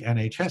unique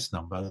NHS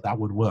number, that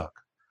would work.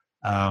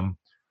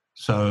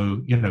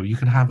 So, you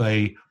can have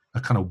a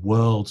kind of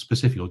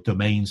world-specific or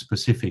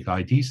domain-specific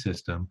ID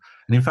system.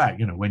 And in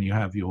fact, when you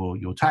have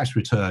your tax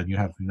return, you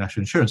have your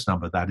national insurance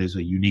number, that is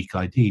a unique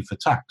ID for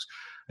tax.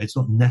 It's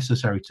not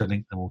necessary to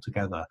link them all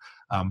together.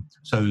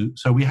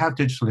 So we have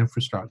digital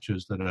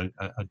infrastructures that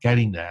are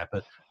getting there.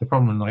 But the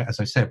problem, like, as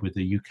I said, with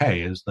the UK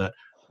is that,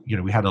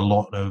 we had a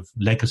lot of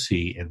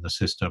legacy in the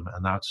system,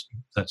 and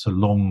that's a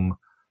long,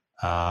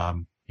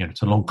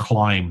 it's a long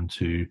climb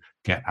to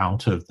get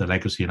out of the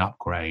legacy and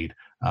upgrade.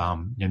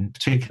 In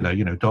particular,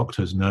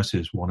 doctors,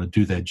 nurses want to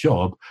do their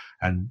job,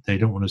 and they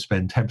don't want to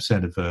spend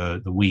 10% of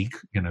the week,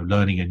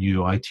 learning a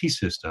new IT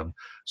system.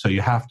 So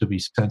you have to be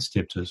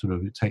sensitive to sort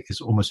of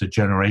it's almost a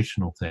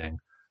generational thing.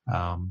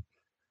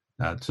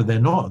 So they're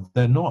not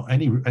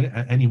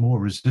any more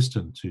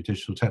resistant to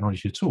digital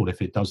technology at all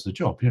if it does the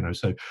job.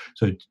 So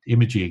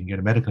imaging,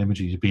 medical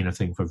imaging has been a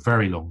thing for a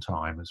very long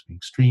time. It's been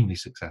extremely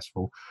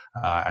successful,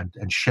 and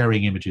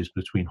sharing images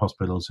between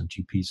hospitals and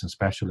GPs and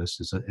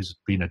specialists has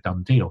been a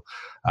done deal.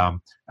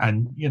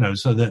 And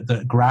so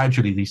that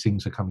gradually these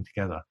things are coming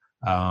together.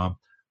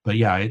 But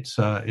yeah, it's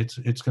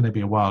going to be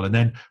a while. And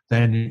then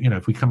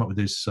if we come up with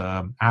this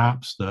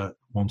apps that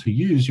want to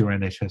use your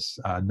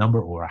NHS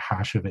number or a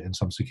hash of it in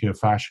some secure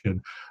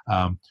fashion,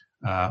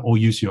 or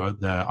use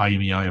the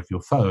IMEI of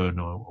your phone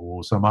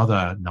or some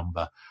other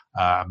number,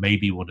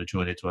 maybe want to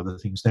join it to other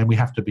things, then we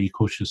have to be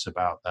cautious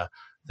about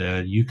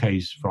the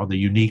UK's rather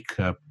unique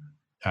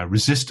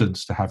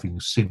resistance to having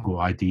single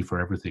ID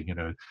for everything.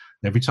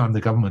 Every time the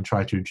government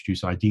tried to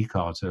introduce ID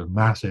cards, there were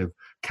massive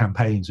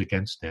campaigns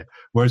against it.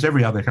 Whereas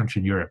every other country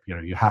in Europe,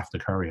 you have to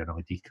carry an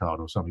ID card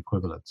or some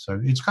equivalent. So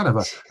it's kind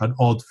of an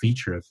odd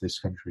feature of this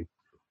country.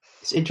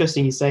 It's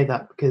interesting you say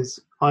that, because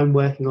I'm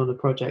working on a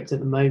project at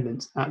the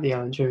moment at the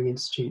Alan Turing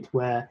Institute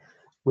where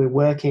we're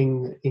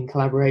working in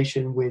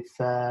collaboration with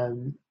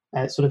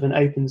sort of an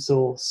open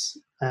source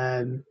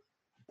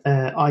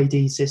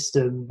ID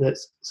system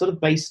that's sort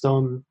of based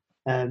on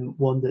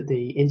one that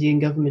the Indian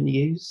government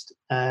used.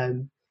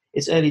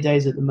 It's early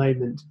days at the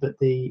moment, but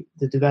the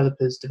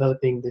developers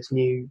developing this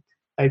new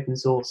open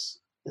source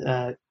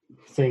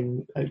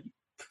thing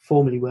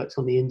formerly works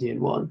on the Indian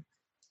one.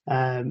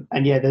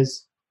 And yeah,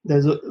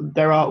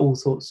 there are all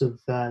sorts of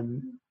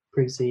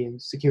privacy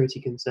and security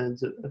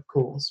concerns, of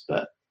course,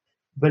 but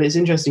it's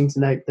interesting to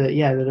note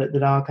that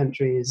that our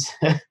country is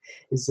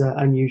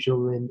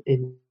unusual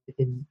in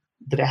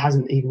that it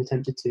hasn't even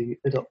attempted to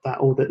adopt that,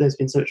 or that there's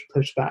been such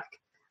pushback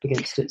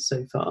against it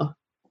so far.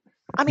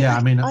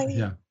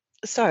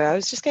 Sorry, I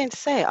was just going to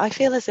say, I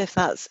feel as if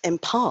that's in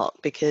part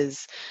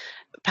because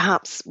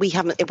perhaps we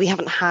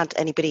haven't had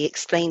anybody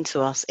explain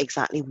to us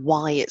exactly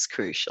why it's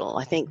crucial.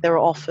 I think there are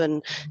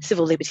often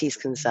civil liberties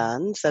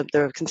concerns. So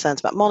there are concerns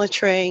about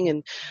monitoring,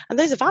 and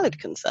those are valid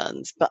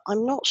concerns. But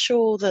I'm not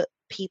sure that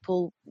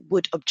people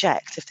would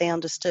object if they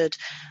understood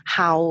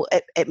how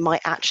it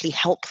might actually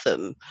help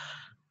them.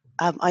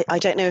 I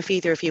don't know if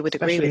either of you would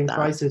agree Especially with in that.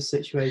 crisis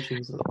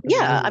situations.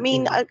 Yeah, I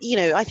mean,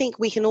 I think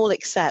we can all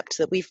accept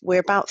that we're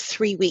about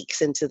 3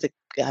 weeks into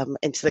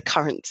the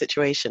current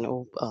situation.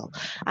 Or, well,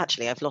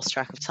 actually, I've lost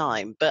track of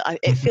time, but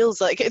it feels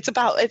like it's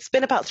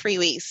been about 3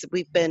 weeks.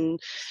 It's been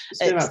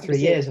about 3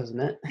 years, hasn't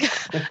it?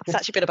 It's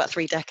actually been about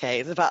 3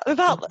 decades.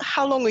 About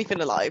how long we've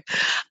been alive.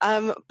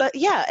 But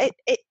yeah,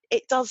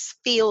 it does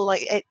feel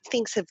like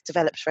things have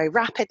developed very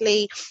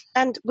rapidly,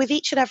 and with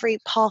each and every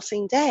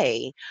passing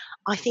day,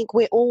 I think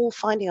we're all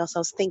finding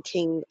ourselves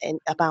thinking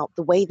about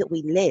the way that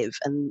we live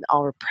and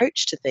our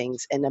approach to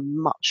things in a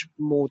much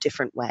more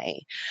different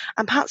way.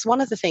 And perhaps one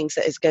of the things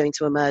that is going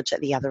to emerge at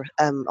the other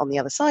on the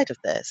other side of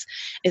this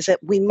is that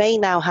we may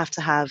now have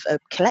to have a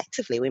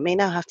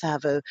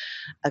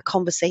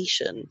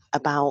conversation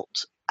about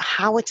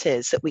how it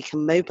is that we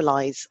can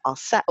mobilize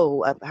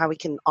how we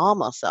can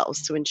arm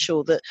ourselves to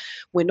ensure that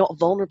we're not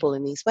vulnerable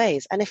in these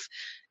ways. And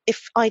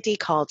if ID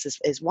cards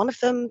is one of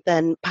them,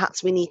 then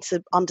perhaps we need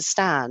to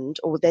understand,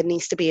 or there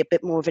needs to be a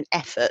bit more of an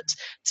effort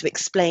to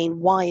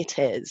explain why it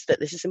is that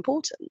this is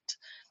important.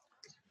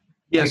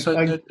 Yeah, so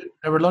there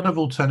are a lot of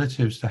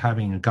alternatives to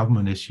having a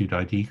government-issued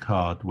ID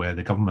card where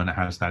the government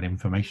has that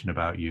information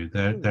about you.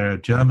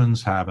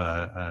 Germans have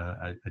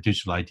a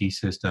digital ID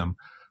system,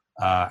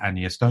 and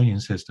the Estonian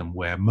system,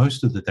 where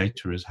most of the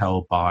data is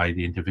held by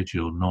the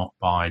individual, not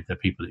by the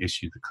people that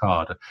issue the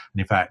card. And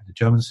in fact, the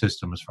German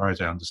system, as far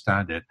as I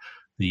understand it,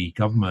 the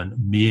government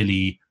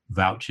merely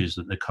vouches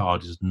that the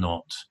card is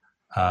not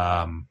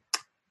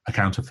a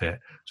counterfeit.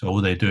 So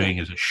all they're doing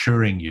is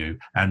assuring you,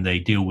 and they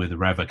deal with the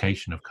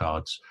revocation of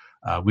cards.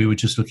 We were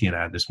just looking at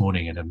that this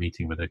morning in a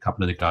meeting with a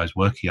couple of the guys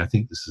working. I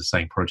think this is the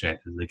same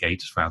project as the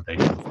Gates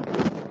Foundation.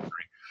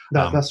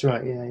 That's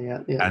right.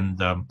 Yeah.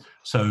 And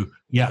so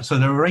there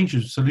are a range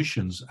of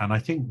solutions, and I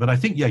think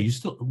you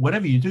still,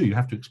 whatever you do, you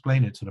have to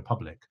explain it to the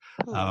public.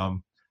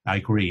 I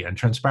agree, and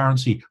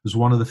transparency was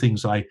one of the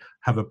things I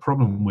have a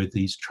problem with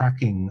these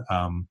tracking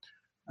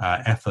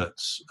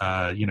efforts.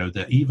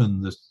 That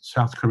even the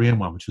South Korean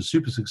one, which was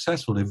super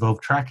successful,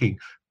 involved tracking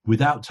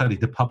without telling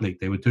the public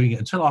they were doing it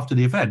until after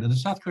the event. And the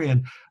South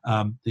Korean,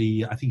 I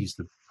think he's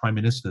the prime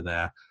minister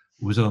there,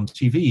 was on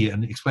TV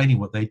and explaining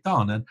what they'd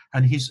done,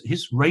 and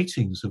his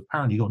ratings have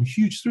apparently gone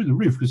huge through the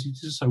roof because he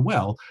did so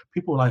well.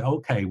 People were like,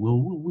 okay,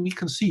 well, we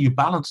can see you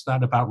balanced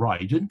that about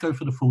right. You didn't go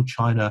for the full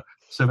China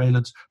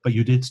surveillance, but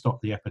you did stop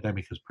the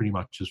epidemic as pretty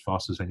much as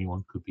fast as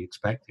anyone could be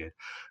expected.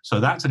 So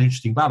that's an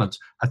interesting balance.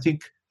 I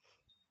think,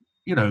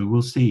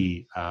 we'll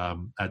see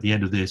at the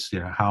end of this,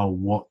 how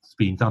what's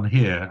being done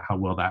here, how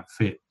well that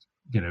fit,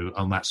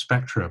 on that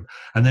spectrum.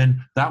 And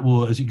then that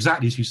will,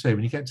 exactly as you say,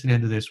 when you get to the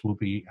end of this, we'll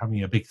be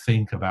having a big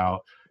think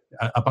about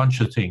a bunch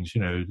of things,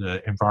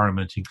 the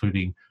environment,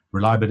 including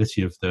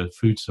reliability of the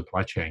food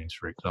supply chains,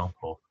 for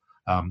example.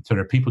 So there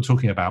are people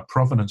talking about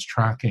provenance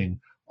tracking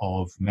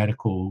of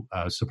medical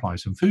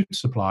supplies and food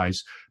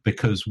supplies,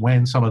 because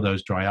when some of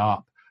those dry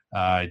up,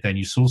 then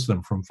you source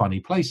them from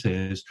funny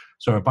places.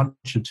 So a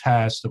bunch of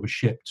tests that were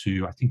shipped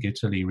to, I think,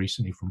 Italy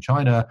recently from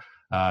China,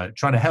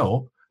 trying to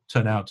help,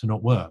 turn out to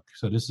not work.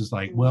 So this is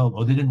like,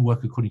 or they didn't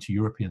work according to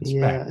European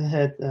spec. Yeah, I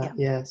heard that,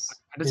 yes.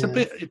 And it's a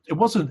bit, it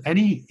wasn't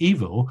any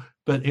evil,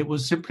 but it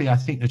was simply, I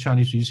think the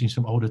Chinese were using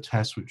some older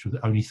tests, which were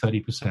only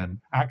 30%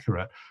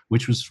 accurate,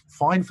 which was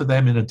fine for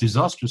them in a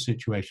disastrous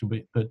situation,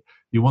 but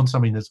you want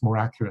something that's more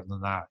accurate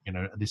than that,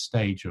 at this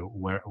stage or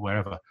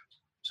wherever.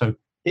 So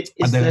is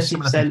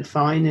 30%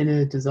 fine in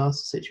a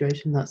disaster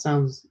situation? That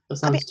sounds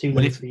too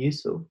low to be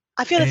useful.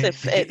 I feel as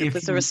if it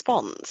was a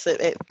response.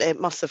 It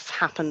must have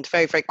happened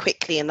very, very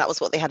quickly, and that was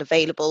what they had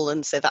available,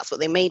 and so that's what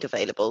they made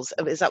available.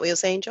 Is that what you're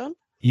saying, John?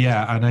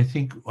 Yeah, and I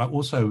think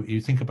also you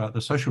think about the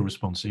social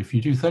response. If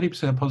you do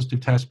 30% positive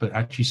tests, but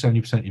actually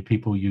 70% of your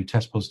people you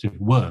test positive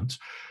weren't,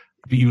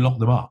 but you lock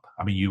them up.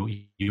 I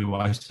mean, you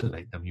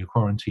isolate them, you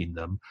quarantine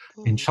them.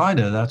 In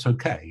China, that's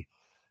okay.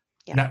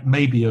 Yeah. That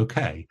may be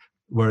okay.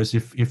 Whereas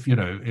if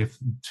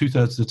 2/3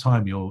 of the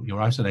time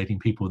you're isolating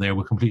people, they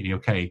were completely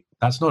okay.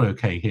 That's not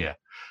okay here.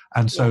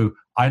 And so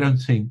I don't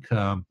think,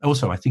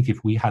 also I think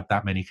if we had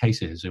that many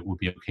cases, it would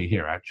be okay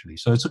here actually.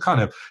 So it's a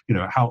kind of,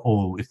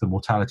 or if the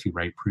mortality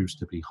rate proves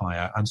to be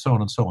higher and so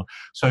on and so on.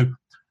 So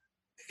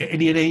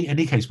in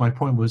any case, my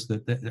point was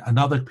that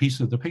another piece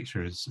of the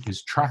picture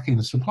is tracking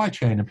the supply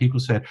chain. And people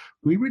said,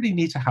 we really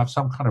need to have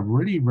some kind of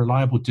really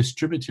reliable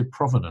distributed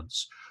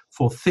provenance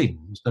for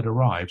things that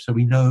arrive. So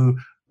we know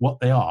what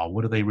they are,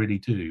 what do they really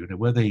do?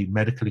 Were they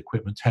medical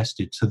equipment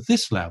tested to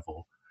this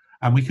level?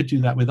 And we could do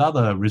that with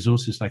other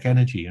resources like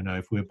energy.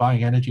 If we're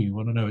buying energy, we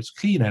want to know it's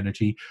clean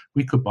energy,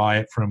 we could buy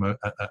it from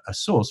a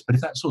source. But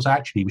if that source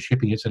actually was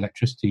shipping its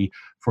electricity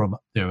from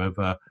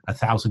over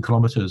 1,000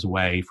 kilometers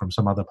away from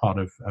some other part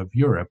of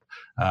Europe,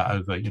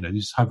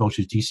 these high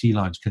voltage DC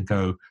lines can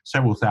go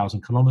several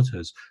thousand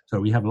kilometers.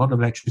 So we have a lot of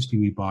electricity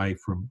we buy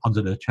from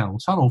under the Channel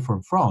Tunnel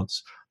from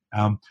France.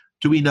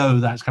 do we know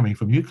that's coming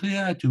from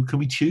nuclear? Can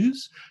we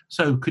choose?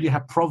 So could you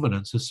have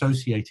provenance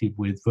associated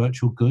with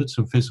virtual goods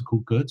and physical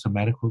goods and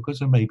medical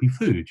goods and maybe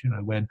food?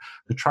 When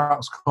the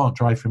trucks can't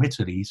drive from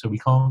Italy, so we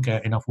can't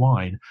get enough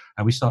wine,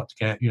 and we start to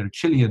get,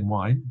 Chilean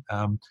wine.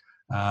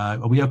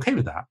 Are we okay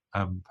with that?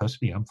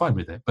 Personally, I'm fine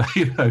with it. But,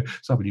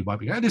 somebody might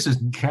be going, this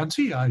isn't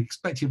Chianti. I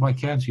expected my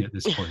Chianti at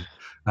this point.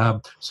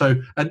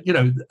 And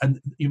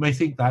you may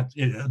think that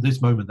at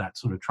this moment that's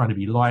sort of trying to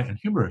be light and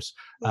humorous.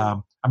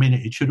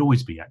 It should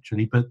always be,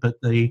 actually. But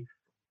the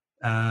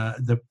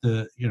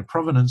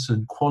provenance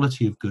and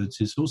quality of goods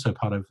is also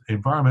part of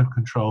environmental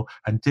control,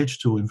 and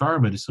digital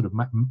environment is sort of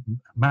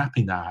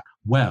mapping that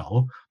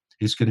well.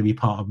 Is going to be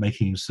part of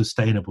making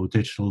sustainable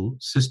digital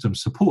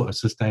systems support a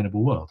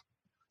sustainable world.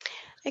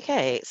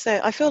 Okay,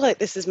 so I feel like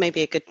this is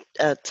maybe a good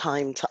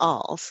time to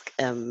ask,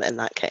 in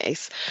that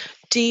case,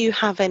 do you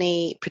have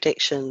any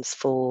predictions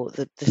for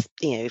the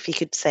if you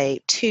could say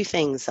two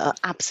things that are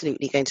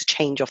absolutely going to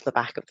change off the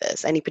back of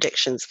this, any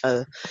predictions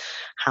for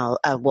how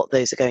what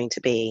those are going to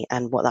be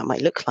and what that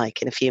might look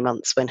like in a few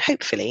months when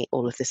hopefully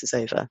all of this is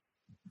over?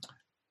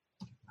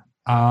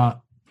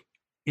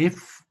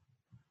 If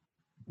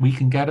we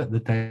can get at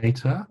the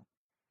data,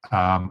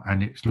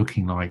 and it's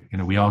looking like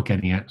we are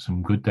getting at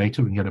some good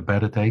data, we can get a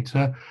better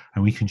data,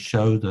 and we can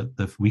show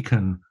that we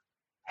can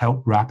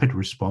help rapid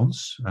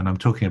response. And I'm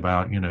talking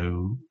about in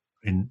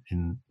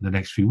the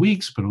next few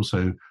weeks, but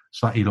also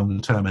slightly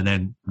longer term, and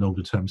then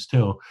longer term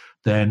still.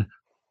 Then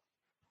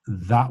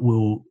that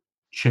will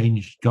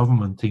change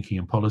government thinking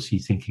and policy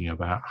thinking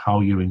about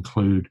how you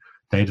include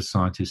data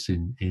scientists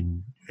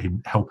in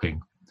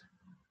helping.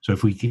 So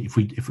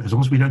if as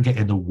long as we don't get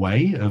in the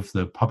way of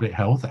the public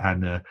health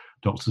and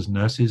doctors,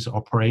 nurses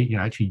operate,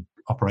 actually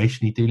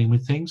operationally dealing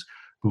with things,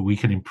 but we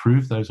can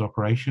improve those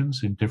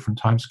operations in different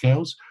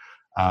timescales,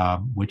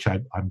 which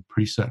I'm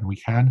pretty certain we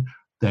can.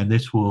 Then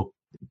this will,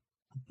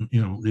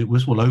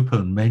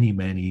 open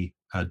many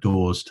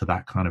doors to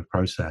that kind of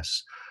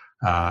process,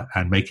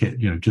 and make it,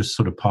 just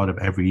sort of part of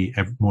every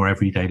more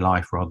everyday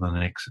life rather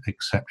than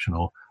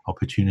exceptional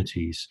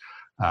opportunities.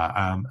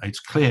 It's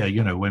clear,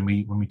 when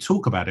we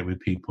talk about it with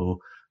people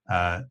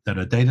that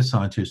are data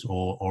scientists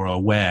or are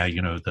aware,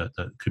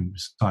 that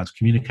science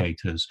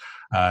communicators,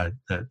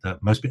 that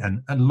most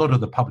and a lot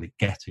of the public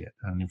get it,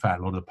 and in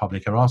fact, a lot of the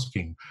public are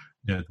asking.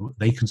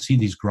 They can see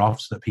these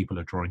graphs that people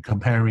are drawing,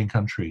 comparing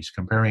countries,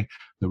 comparing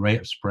the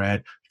rate of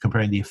spread,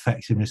 comparing the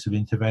effectiveness of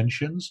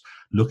interventions,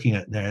 looking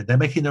at they're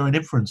making their own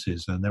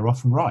inferences, and they're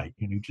often right.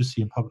 You just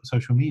see in public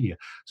social media.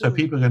 So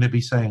people are going to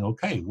be saying,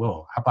 okay,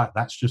 well, how about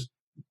that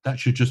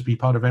should just be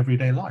part of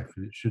everyday life.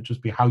 It should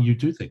just be how you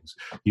do things.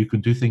 You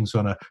can do things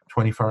on a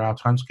 24-hour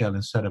timescale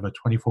instead of a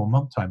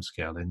 24-month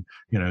timescale. And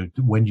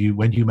when you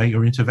make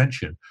your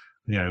intervention,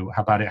 how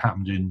about it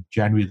happened in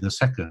January the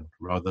 2nd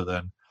rather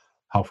than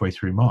halfway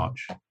through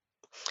March?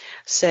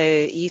 So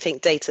you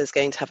think data is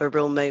going to have a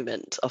real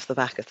moment off the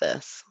back of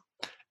this?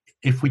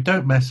 If we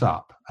don't mess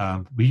up,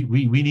 we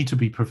need to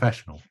be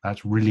professional.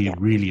 That's really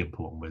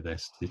important with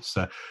this. It's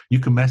you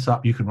can mess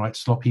up, you can write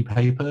sloppy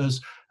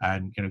papers,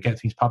 and get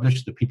things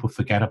published that people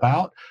forget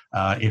about.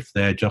 If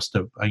they're just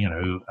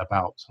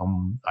about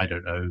some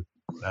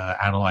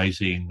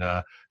analyzing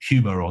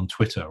humor on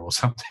Twitter or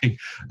something,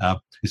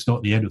 it's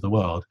not the end of the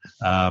world.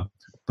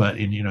 But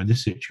in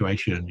this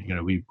situation,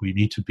 we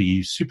need to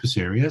be super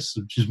serious,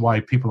 which is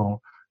why people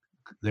aren't.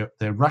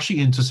 They're rushing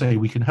in to say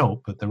we can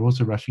help, but they're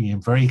also rushing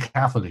in very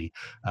carefully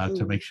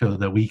to make sure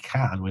that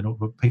we're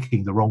not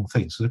picking the wrong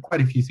things. So there are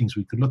quite a few things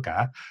we could look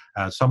at.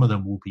 Some of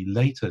them will be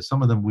later.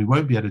 Some of them we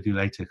won't be able to do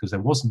later because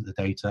there wasn't the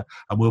data,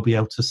 and we'll be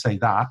able to say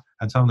that.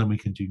 And some of them we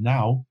can do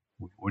now.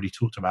 We've already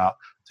talked about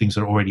things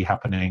that are already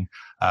happening,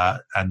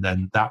 and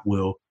then that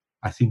will,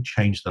 I think,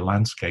 change the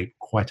landscape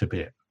quite a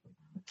bit.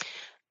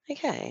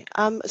 Okay.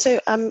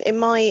 So in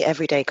my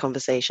everyday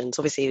conversations,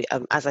 obviously,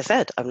 as I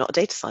said, I'm not a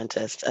data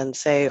scientist. And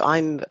so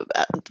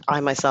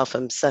I myself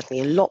am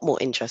certainly a lot more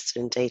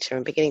interested in data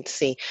and beginning to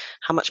see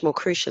how much more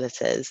crucial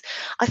it is.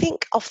 I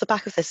think off the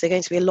back of this, there are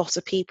going to be a lot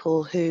of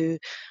people who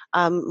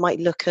might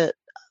look at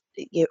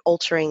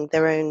altering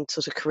their own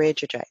sort of career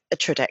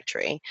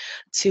trajectory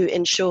to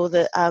ensure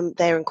that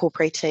they're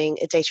incorporating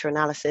a data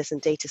analysis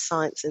and data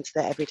science into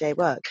their everyday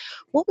work.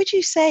 What would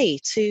you say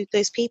to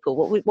those people?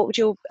 What would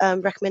your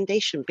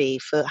recommendation be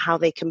for how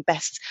they can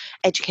best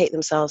educate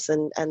themselves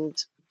and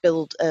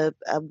build a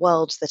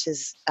world that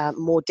is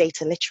more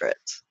data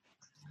literate?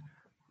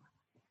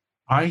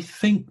 I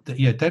think that,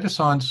 data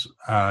science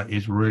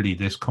is really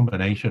this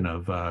combination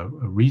of a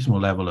reasonable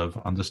level of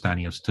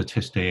understanding of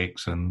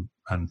statistics and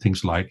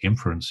things like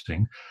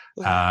inferencing,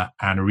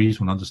 and a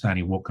reasonable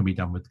understanding of what can be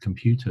done with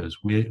computers.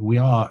 We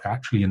are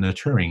actually in the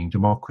Turing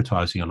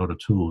democratizing a lot of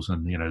tools,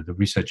 and the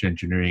research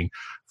engineering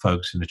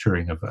folks in the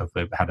Turing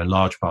have had a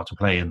large part to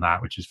play in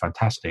that, which is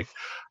fantastic,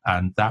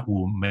 and that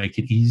will make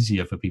it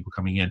easier for people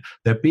coming in.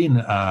 There have been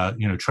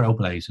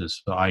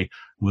trailblazers. So I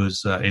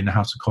was in the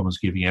House of Commons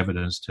giving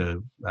evidence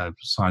to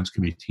Science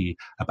Committee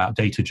about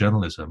data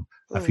journalism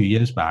a few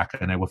years back,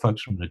 and there were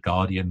folks from the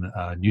Guardian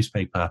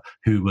newspaper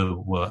who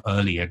were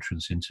early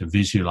entrants into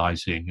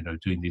visualizing,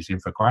 doing these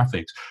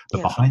infographics.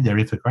 But behind their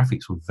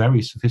infographics were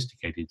very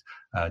sophisticated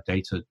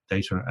data,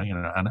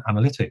 and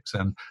analytics,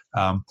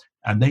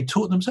 and they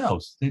taught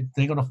themselves.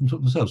 They got off and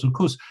taught themselves. Of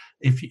course,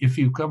 if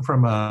you come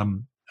from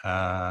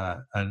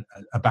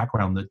a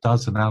background that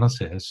does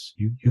analysis,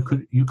 you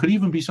could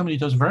even be somebody who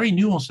does very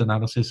nuanced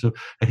analysis. Of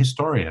a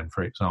historian,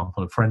 for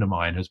example. A friend of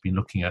mine has been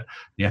looking at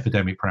the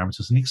epidemic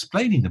parameters and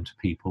explaining them to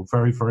people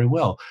very, very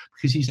well,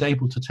 because he's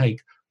able to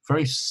take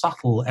very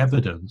subtle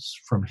evidence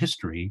from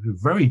history,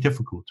 very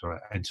difficult to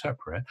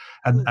interpret,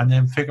 and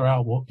then figure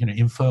out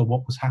infer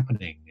what was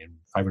happening in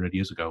 500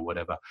 years ago or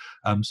whatever.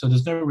 So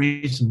there's no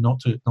reason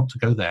not to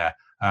go there.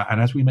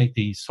 And as we make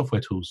these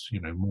software tools,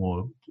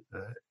 more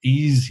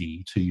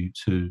easy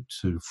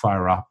to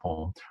fire up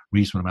on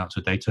reasonable amounts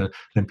of data,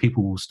 then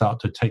people will start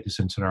to take this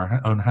into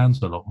their own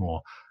hands a lot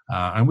more.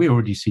 And we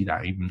already see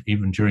that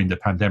even during the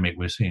pandemic.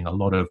 We're seeing a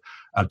lot of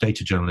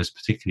data journalists,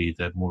 particularly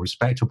the more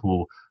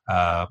respectable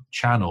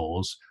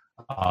channels,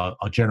 are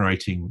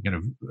generating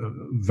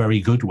very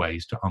good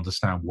ways to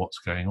understand what's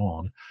going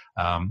on.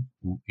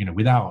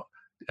 Without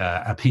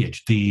a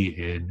PhD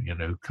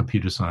in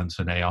computer science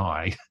and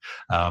AI,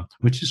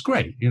 which is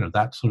great.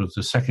 That's sort of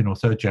the second or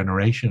third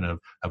generation of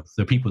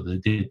the people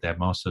that did their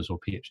masters or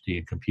PhD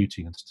in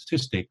computing and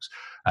statistics,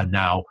 and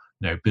now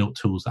built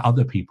tools that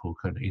other people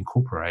can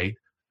incorporate.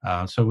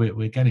 So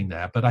we're getting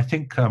there, but I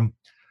think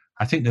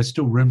there's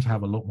still room to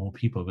have a lot more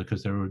people,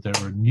 because there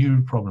are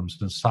new problems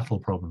and subtle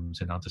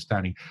problems in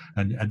understanding,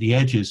 and at the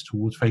edges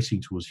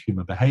facing towards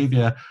human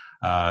behavior.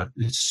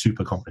 It's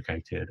super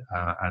complicated,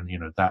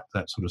 and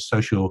that sort of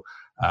social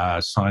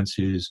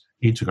sciences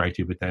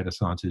integrated with data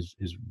science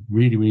is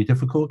really, really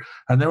difficult.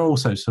 And there are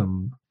also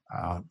some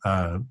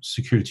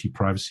security,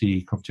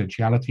 privacy,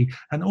 confidentiality,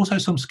 and also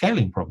some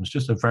scaling problems.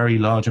 Just a very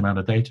large amount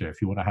of data.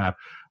 If you want to have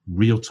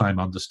real-time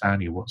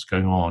understanding of what's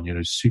going on,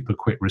 super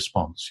quick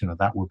response,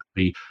 that would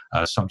be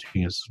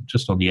something that's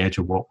just on the edge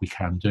of what we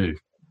can do.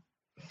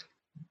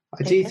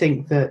 I do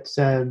think that,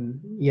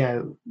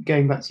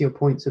 going back to your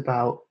points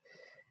about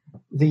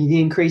the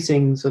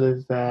increasing sort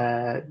of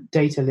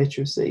data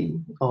literacy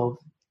of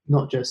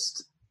not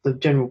just the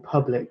general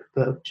public,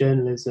 but of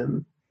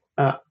journalism,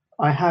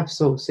 I have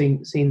sort of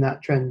seen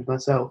that trend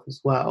myself as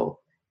well.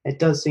 It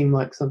does seem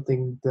like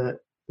something that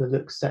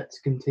looks set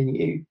to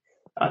continue.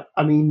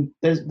 I mean,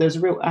 there's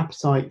a real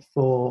appetite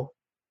for,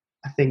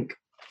 I think,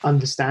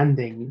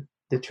 understanding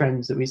the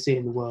trends that we see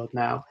in the world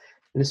now,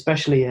 and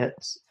especially at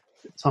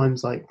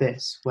times like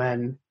this,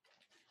 when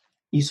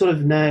you sort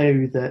of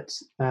know that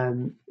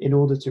in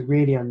order to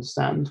really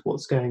understand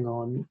what's going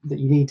on, that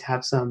you need to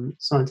have some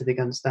scientific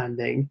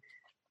understanding,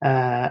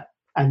 and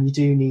you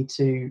do need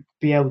to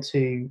be able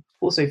to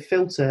also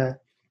filter,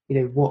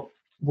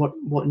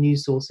 what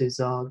news sources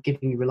are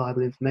giving you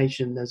reliable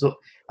information.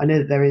 I know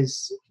that there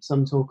is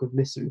some talk of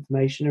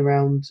misinformation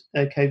around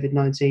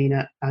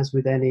COVID-19, as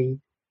with any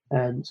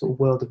sort of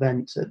world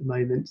event at the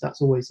moment.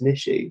 That's always an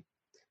issue.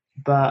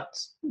 But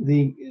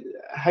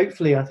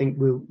hopefully, I think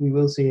we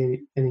will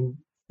see an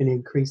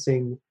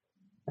increasing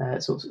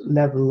sort of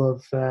level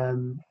of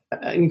an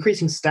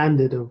increasing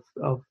standard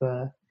of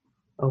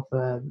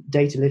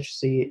data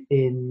literacy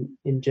in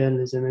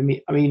journalism.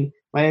 I mean,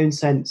 my own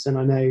sense, and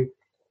I know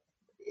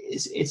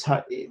it's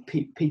how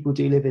people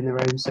do live in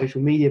their own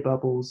social media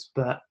bubbles,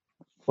 but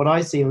what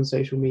I see on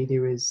social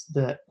media is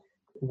that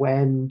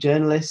when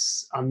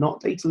journalists are not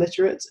data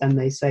literate and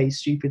they say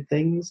stupid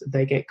things,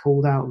 they get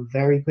called out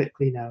very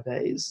quickly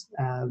nowadays,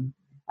 and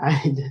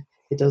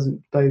it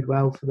doesn't bode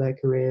well for their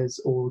careers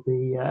or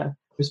the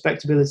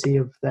respectability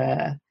of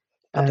their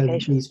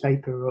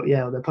newspaper or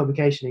their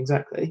publication.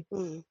 Exactly.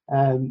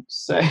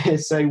 So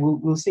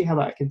we'll see how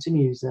that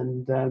continues,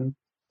 and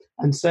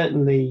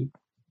certainly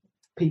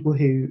people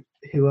who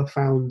are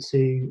found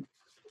to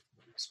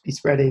be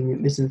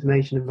spreading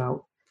misinformation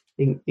about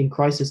in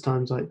crisis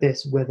times like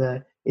this,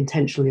 whether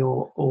intentionally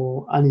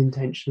or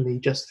unintentionally,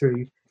 just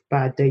through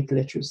bad data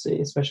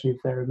literacy, especially if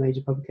they're a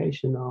major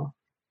publication,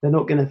 they're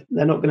not going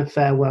to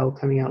fare well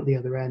coming out the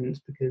other end,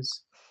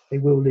 because they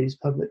will lose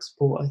public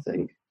support, I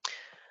think.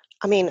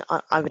 I mean,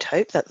 I would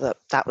hope that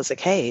was the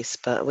case,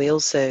 but we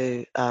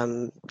also,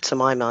 to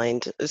my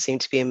mind, seem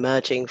to be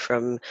emerging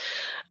from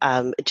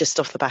just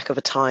off the back of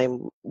a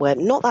time where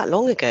not that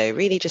long ago,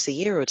 really just a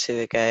year or two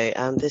ago,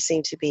 there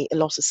seemed to be a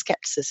lot of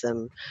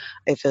skepticism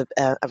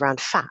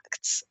around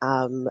facts,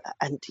 and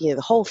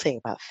the whole thing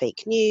about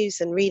fake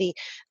news, and really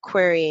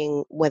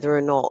querying whether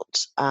or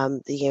not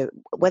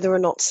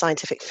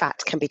scientific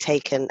fact can be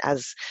taken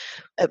as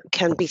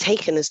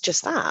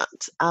just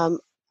that.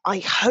 I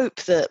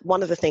hope that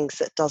one of the things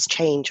that does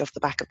change off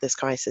the back of this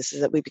crisis is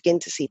that we begin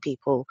to see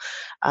people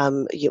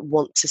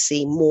want to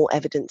see more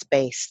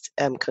evidence-based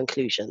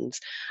conclusions,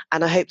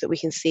 and I hope that we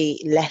can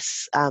see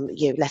less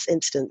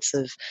incidents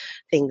of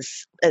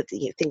things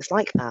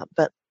like that.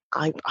 But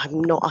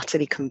I'm not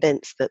utterly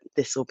convinced that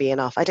this will be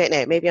enough. I don't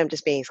know. Maybe I'm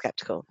just being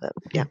skeptical, but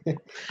yeah,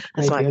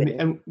 that's my opinion.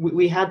 And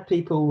we had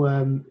people.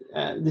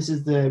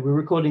 We're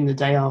recording the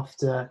day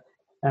after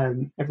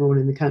everyone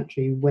in the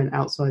country went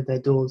outside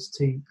their doors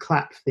to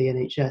clap for the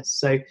NHS.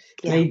 So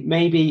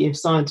maybe if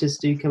scientists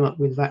do come up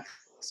with a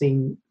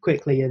vaccine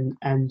quickly and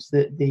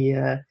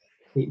the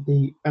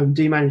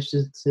do manage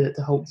to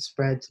halt the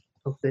spread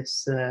of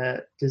this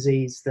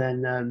disease,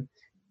 then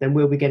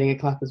we'll be getting a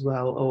clap as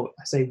well. Or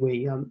I say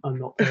we, I'm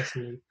not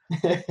personally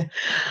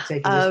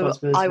taking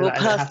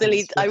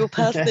responsibility. I will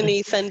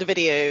personally send a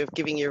video of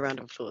giving you a round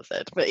of applause,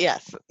 Ed. But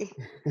yes.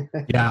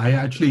 Yeah, I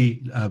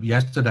actually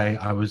yesterday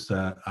I was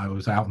out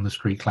on the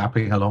street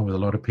clapping along with a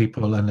lot of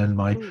people, and then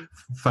my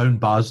phone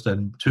buzzed,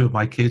 and two of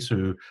my kids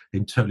who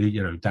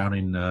down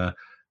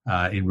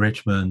in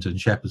Richmond and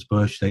Shepherd's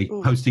Bush, they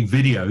posting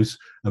videos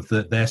of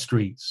their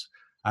streets.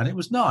 And it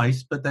was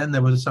nice, but then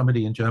there was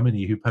somebody in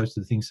Germany who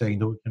posted a thing saying,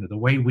 the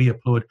way we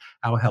applaud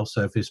our health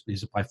service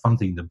is by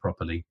funding them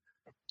properly.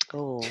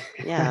 Oh,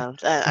 yeah.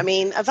 I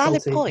mean, a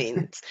valid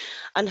point.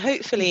 And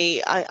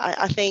hopefully,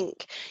 I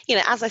think,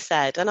 as I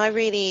said, and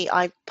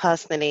I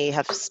personally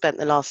have spent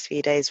the last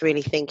few days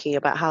really thinking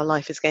about how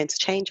life is going to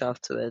change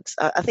afterwards.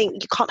 I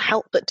think you can't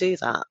help but do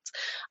that.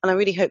 And I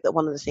really hope that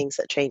one of the things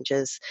that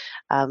changes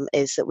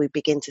is that we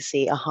begin to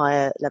see a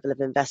higher level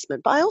of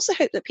investment. But I also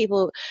hope that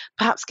people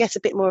perhaps get a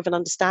bit more of an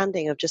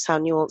understanding of just how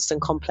nuanced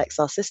and complex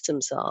our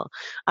systems are.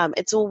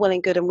 It's all well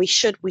and good, and we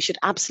should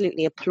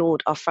absolutely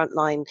applaud our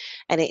frontline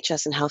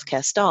NHS and healthcare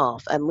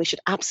staff, and we should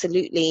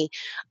absolutely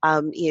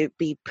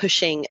be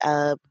pushing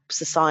a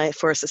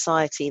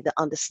society that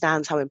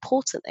understands how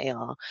important they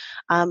are.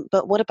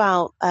 But what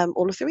about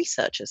all of the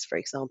researchers, for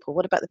example?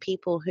 What about the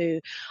people who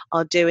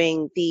are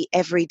doing the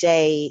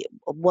everyday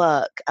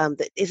work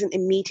that isn't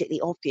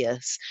immediately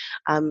obvious,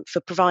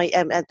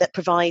 that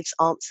provides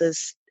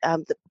answers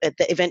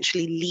that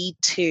eventually lead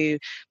to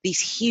these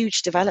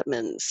huge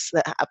developments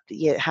that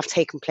have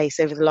taken place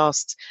over the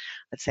last,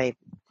 let's say,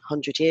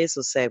 100 years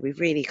or so? We've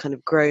really kind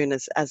of grown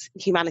as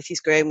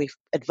humanity's grown. We've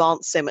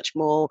advanced so much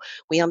more.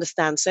 We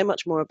understand so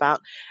much more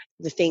about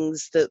the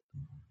things that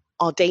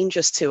are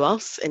dangerous to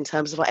us in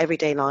terms of our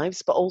everyday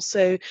lives, but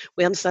also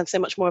we understand so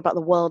much more about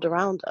the world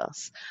around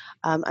us.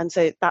 And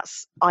so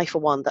that's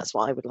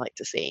what I would like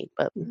to see.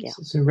 But yeah,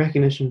 it's a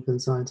recognition from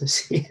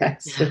scientists.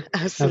 Yes, yeah,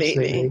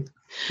 absolutely.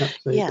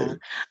 Yeah.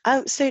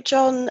 So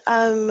John,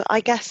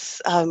 I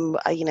guess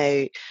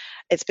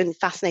it's been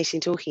fascinating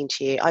talking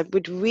to you. I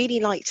would really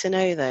like to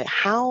know, though,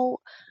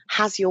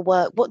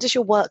 what does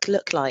your work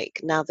look like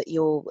now that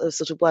you're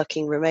sort of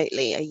working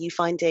remotely? Are you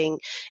finding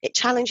it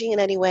challenging in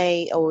any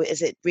way, or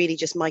is it really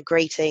just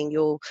migrating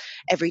your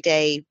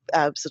everyday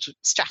sort of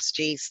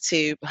strategies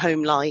to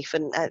home life?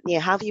 And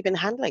how have you been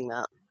handling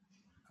that?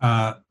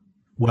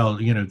 Well,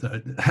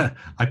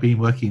 I've been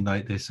working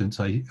like this since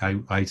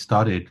I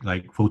started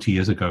like 40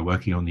 years ago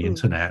working on the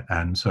internet.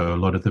 And so a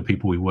lot of the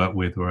people we worked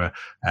with were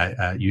at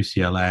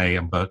UCLA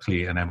and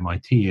Berkeley and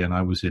MIT. And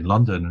I was in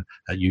London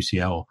at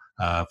UCL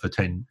for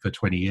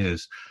 20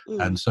 years.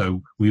 And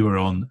so we were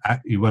on,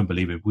 you won't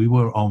believe it, we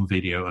were on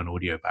video and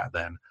audio back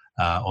then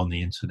on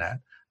the internet.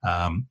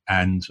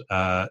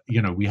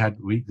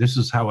 This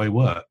is how I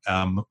work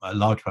a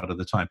large part of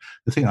the time.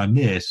 The thing I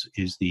miss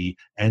is the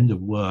end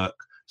of work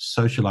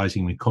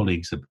socializing with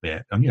colleagues a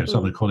bit. And,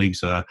 some of the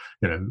colleagues are,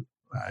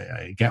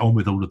 I get on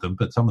with all of them,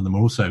 but some of them are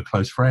also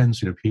close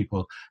friends,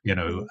 people,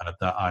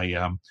 that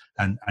I,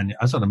 and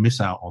I sort of miss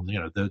out on,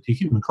 the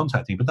human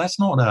contacting, but that's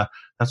not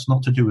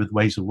to do with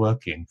ways of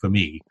working for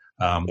me.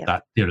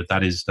 That's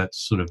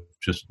sort of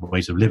just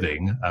ways of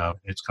living.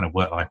 It's kind of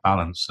work-life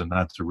balance, and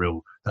that's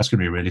going to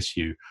be a real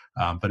issue.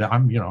 But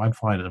I'm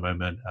fine at the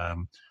moment.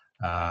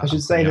 I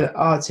should say that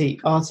our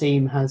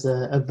team has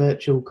a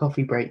virtual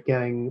coffee break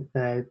going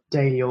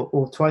daily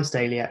or twice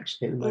daily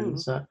actually at the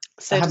moment. So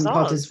I haven't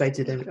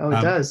participated in it. Oh, it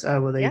does.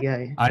 Oh, well, there you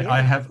go.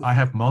 I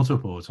have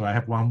multiple. So I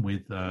have one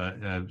with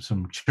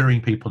some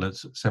cheering people at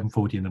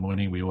 7:40 in the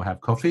morning. We all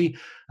have coffee,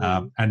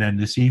 and then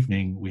this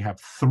evening we have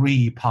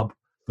 3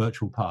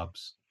 virtual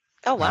pubs.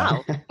 Oh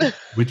wow!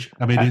 Which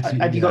I mean,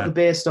 have you got the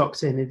beer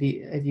stocks in? Have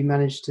you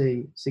managed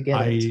to get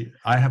it?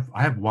 I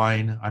have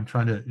wine. I'm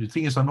trying to. The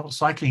thing is, I'm not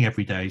cycling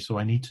every day, so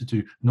I need to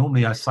do.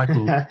 Normally, I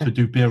cycle to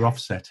do beer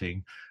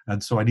offsetting,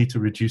 and so I need to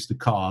reduce the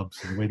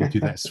carbs. And the way to do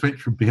that is switch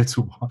from beer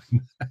to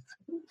wine.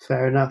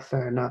 Fair enough.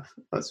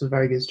 That's a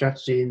very good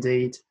strategy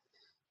indeed.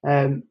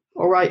 All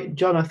right,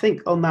 John. I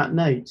think on that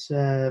note,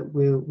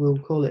 we'll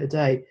call it a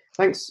day.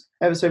 Thanks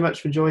ever so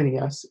much for joining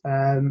us.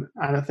 And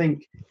I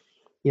think,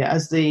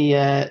 as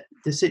the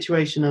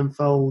situation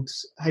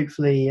unfolds,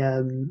 hopefully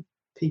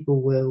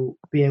people will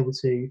be able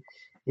to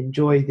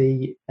enjoy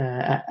the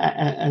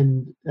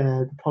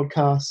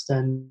podcast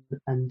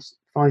and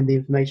find the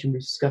information we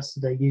discussed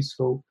today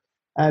useful.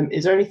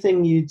 Is there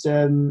anything is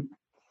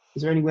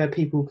there anywhere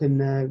people can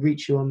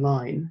reach you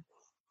online?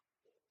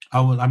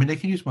 Oh, well, I mean, they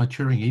can use my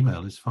Turing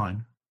email. It's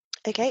fine.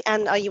 Okay,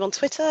 and are you on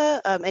Twitter?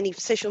 Any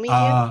social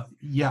media?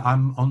 Yeah,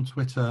 I'm on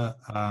Twitter.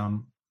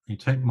 You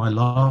take my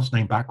last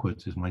name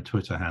backwards is my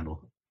Twitter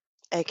handle.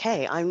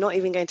 Okay, I'm not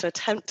even going to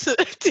attempt to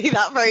do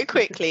that very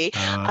quickly.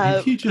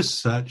 If you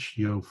just search,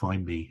 you'll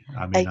find me.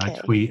 I mean, Okay. I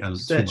tweet too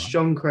Search much.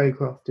 John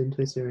Crowcroft in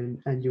Twitter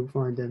and you'll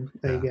find him.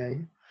 There you go.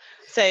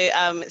 So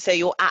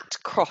you're at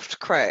Croft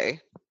Crow.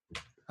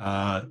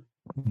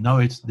 No,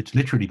 it's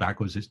literally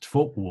backwards. It's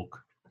Fork Walk.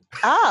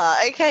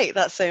 Okay,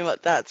 that's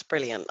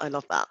brilliant. I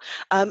love that.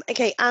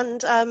 Okay,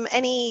 and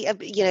any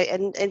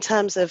in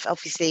terms of,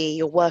 obviously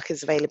your work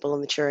is available on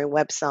the Turing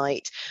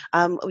website.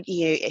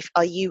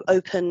 Are you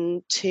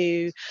open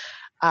to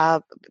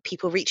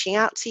people reaching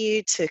out to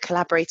you to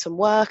collaborate on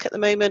work at the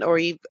moment, or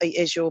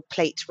is your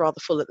plate rather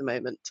full at the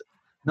moment?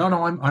 No,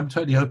 I'm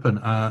totally open.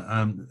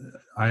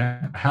 I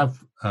have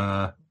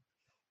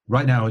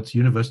right now it's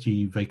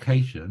university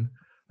vacation.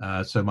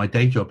 So my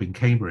day job in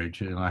Cambridge,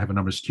 and I have a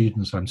number of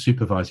students. I'm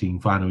supervising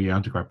final year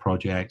undergrad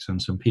projects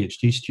and some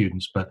PhD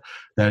students, but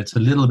it's a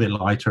little bit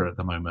lighter at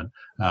the moment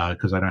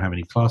because I don't have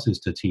any classes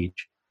to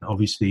teach.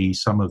 Obviously,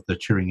 some of the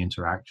Turing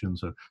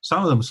interactions,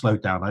 some of them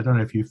slowed down. I don't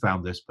know if you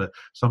found this, but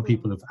some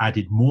people have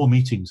added more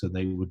meetings than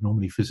they would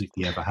normally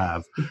physically ever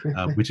have,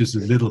 which is a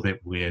little bit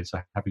weird. So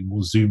having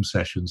more Zoom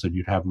sessions than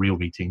you'd have real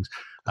meetings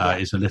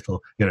is a little,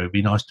 it'd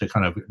be nice to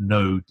kind of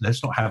know,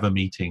 let's not have a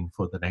meeting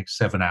for the next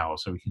 7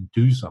 hours so we can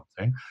do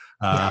something.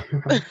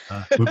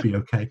 Would be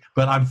okay.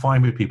 But I'm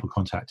fine with people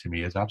contacting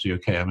me. It's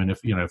absolutely okay. I mean,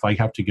 if I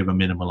have to give a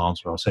minimal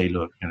answer, I'll say,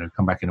 look,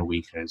 come back in a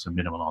week. It's a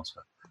minimal answer.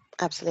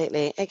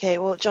 Absolutely. Okay,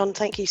 well, John,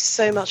 thank you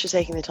so much for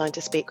taking the time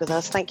to speak with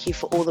us. Thank you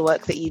for all the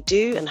work that you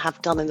do and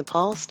have done in the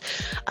past.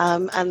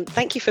 And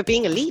thank you for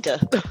being a leader.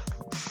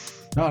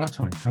 No, that's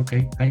fine.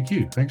 Okay, thank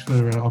you. Thanks for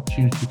the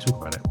opportunity to talk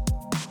about it.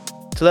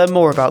 To learn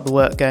more about the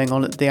work going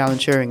on at the Alan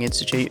Turing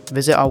Institute,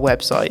 visit our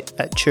website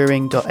at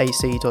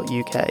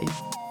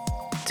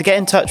turing.ac.uk. To get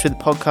in touch with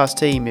the podcast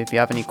team, if you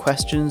have any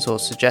questions or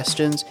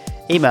suggestions,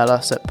 email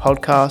us at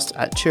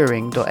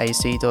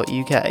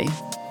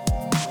podcast@turing.ac.uk.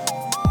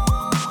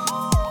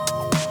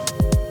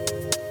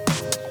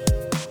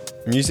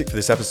 Music for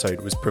this episode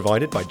was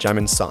provided by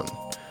Jamin Sun.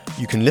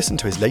 You can listen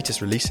to his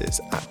latest releases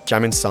at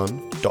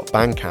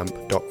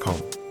jaminsun.bandcamp.com.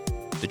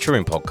 The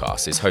Turing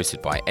Podcast is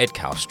hosted by Ed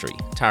Cowstry,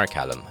 Tarek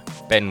Allam,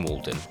 Ben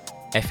Walden,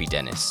 Effie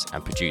Dennis,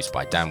 and produced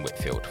by Dan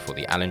Whitfield for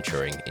the Alan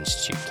Turing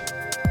Institute.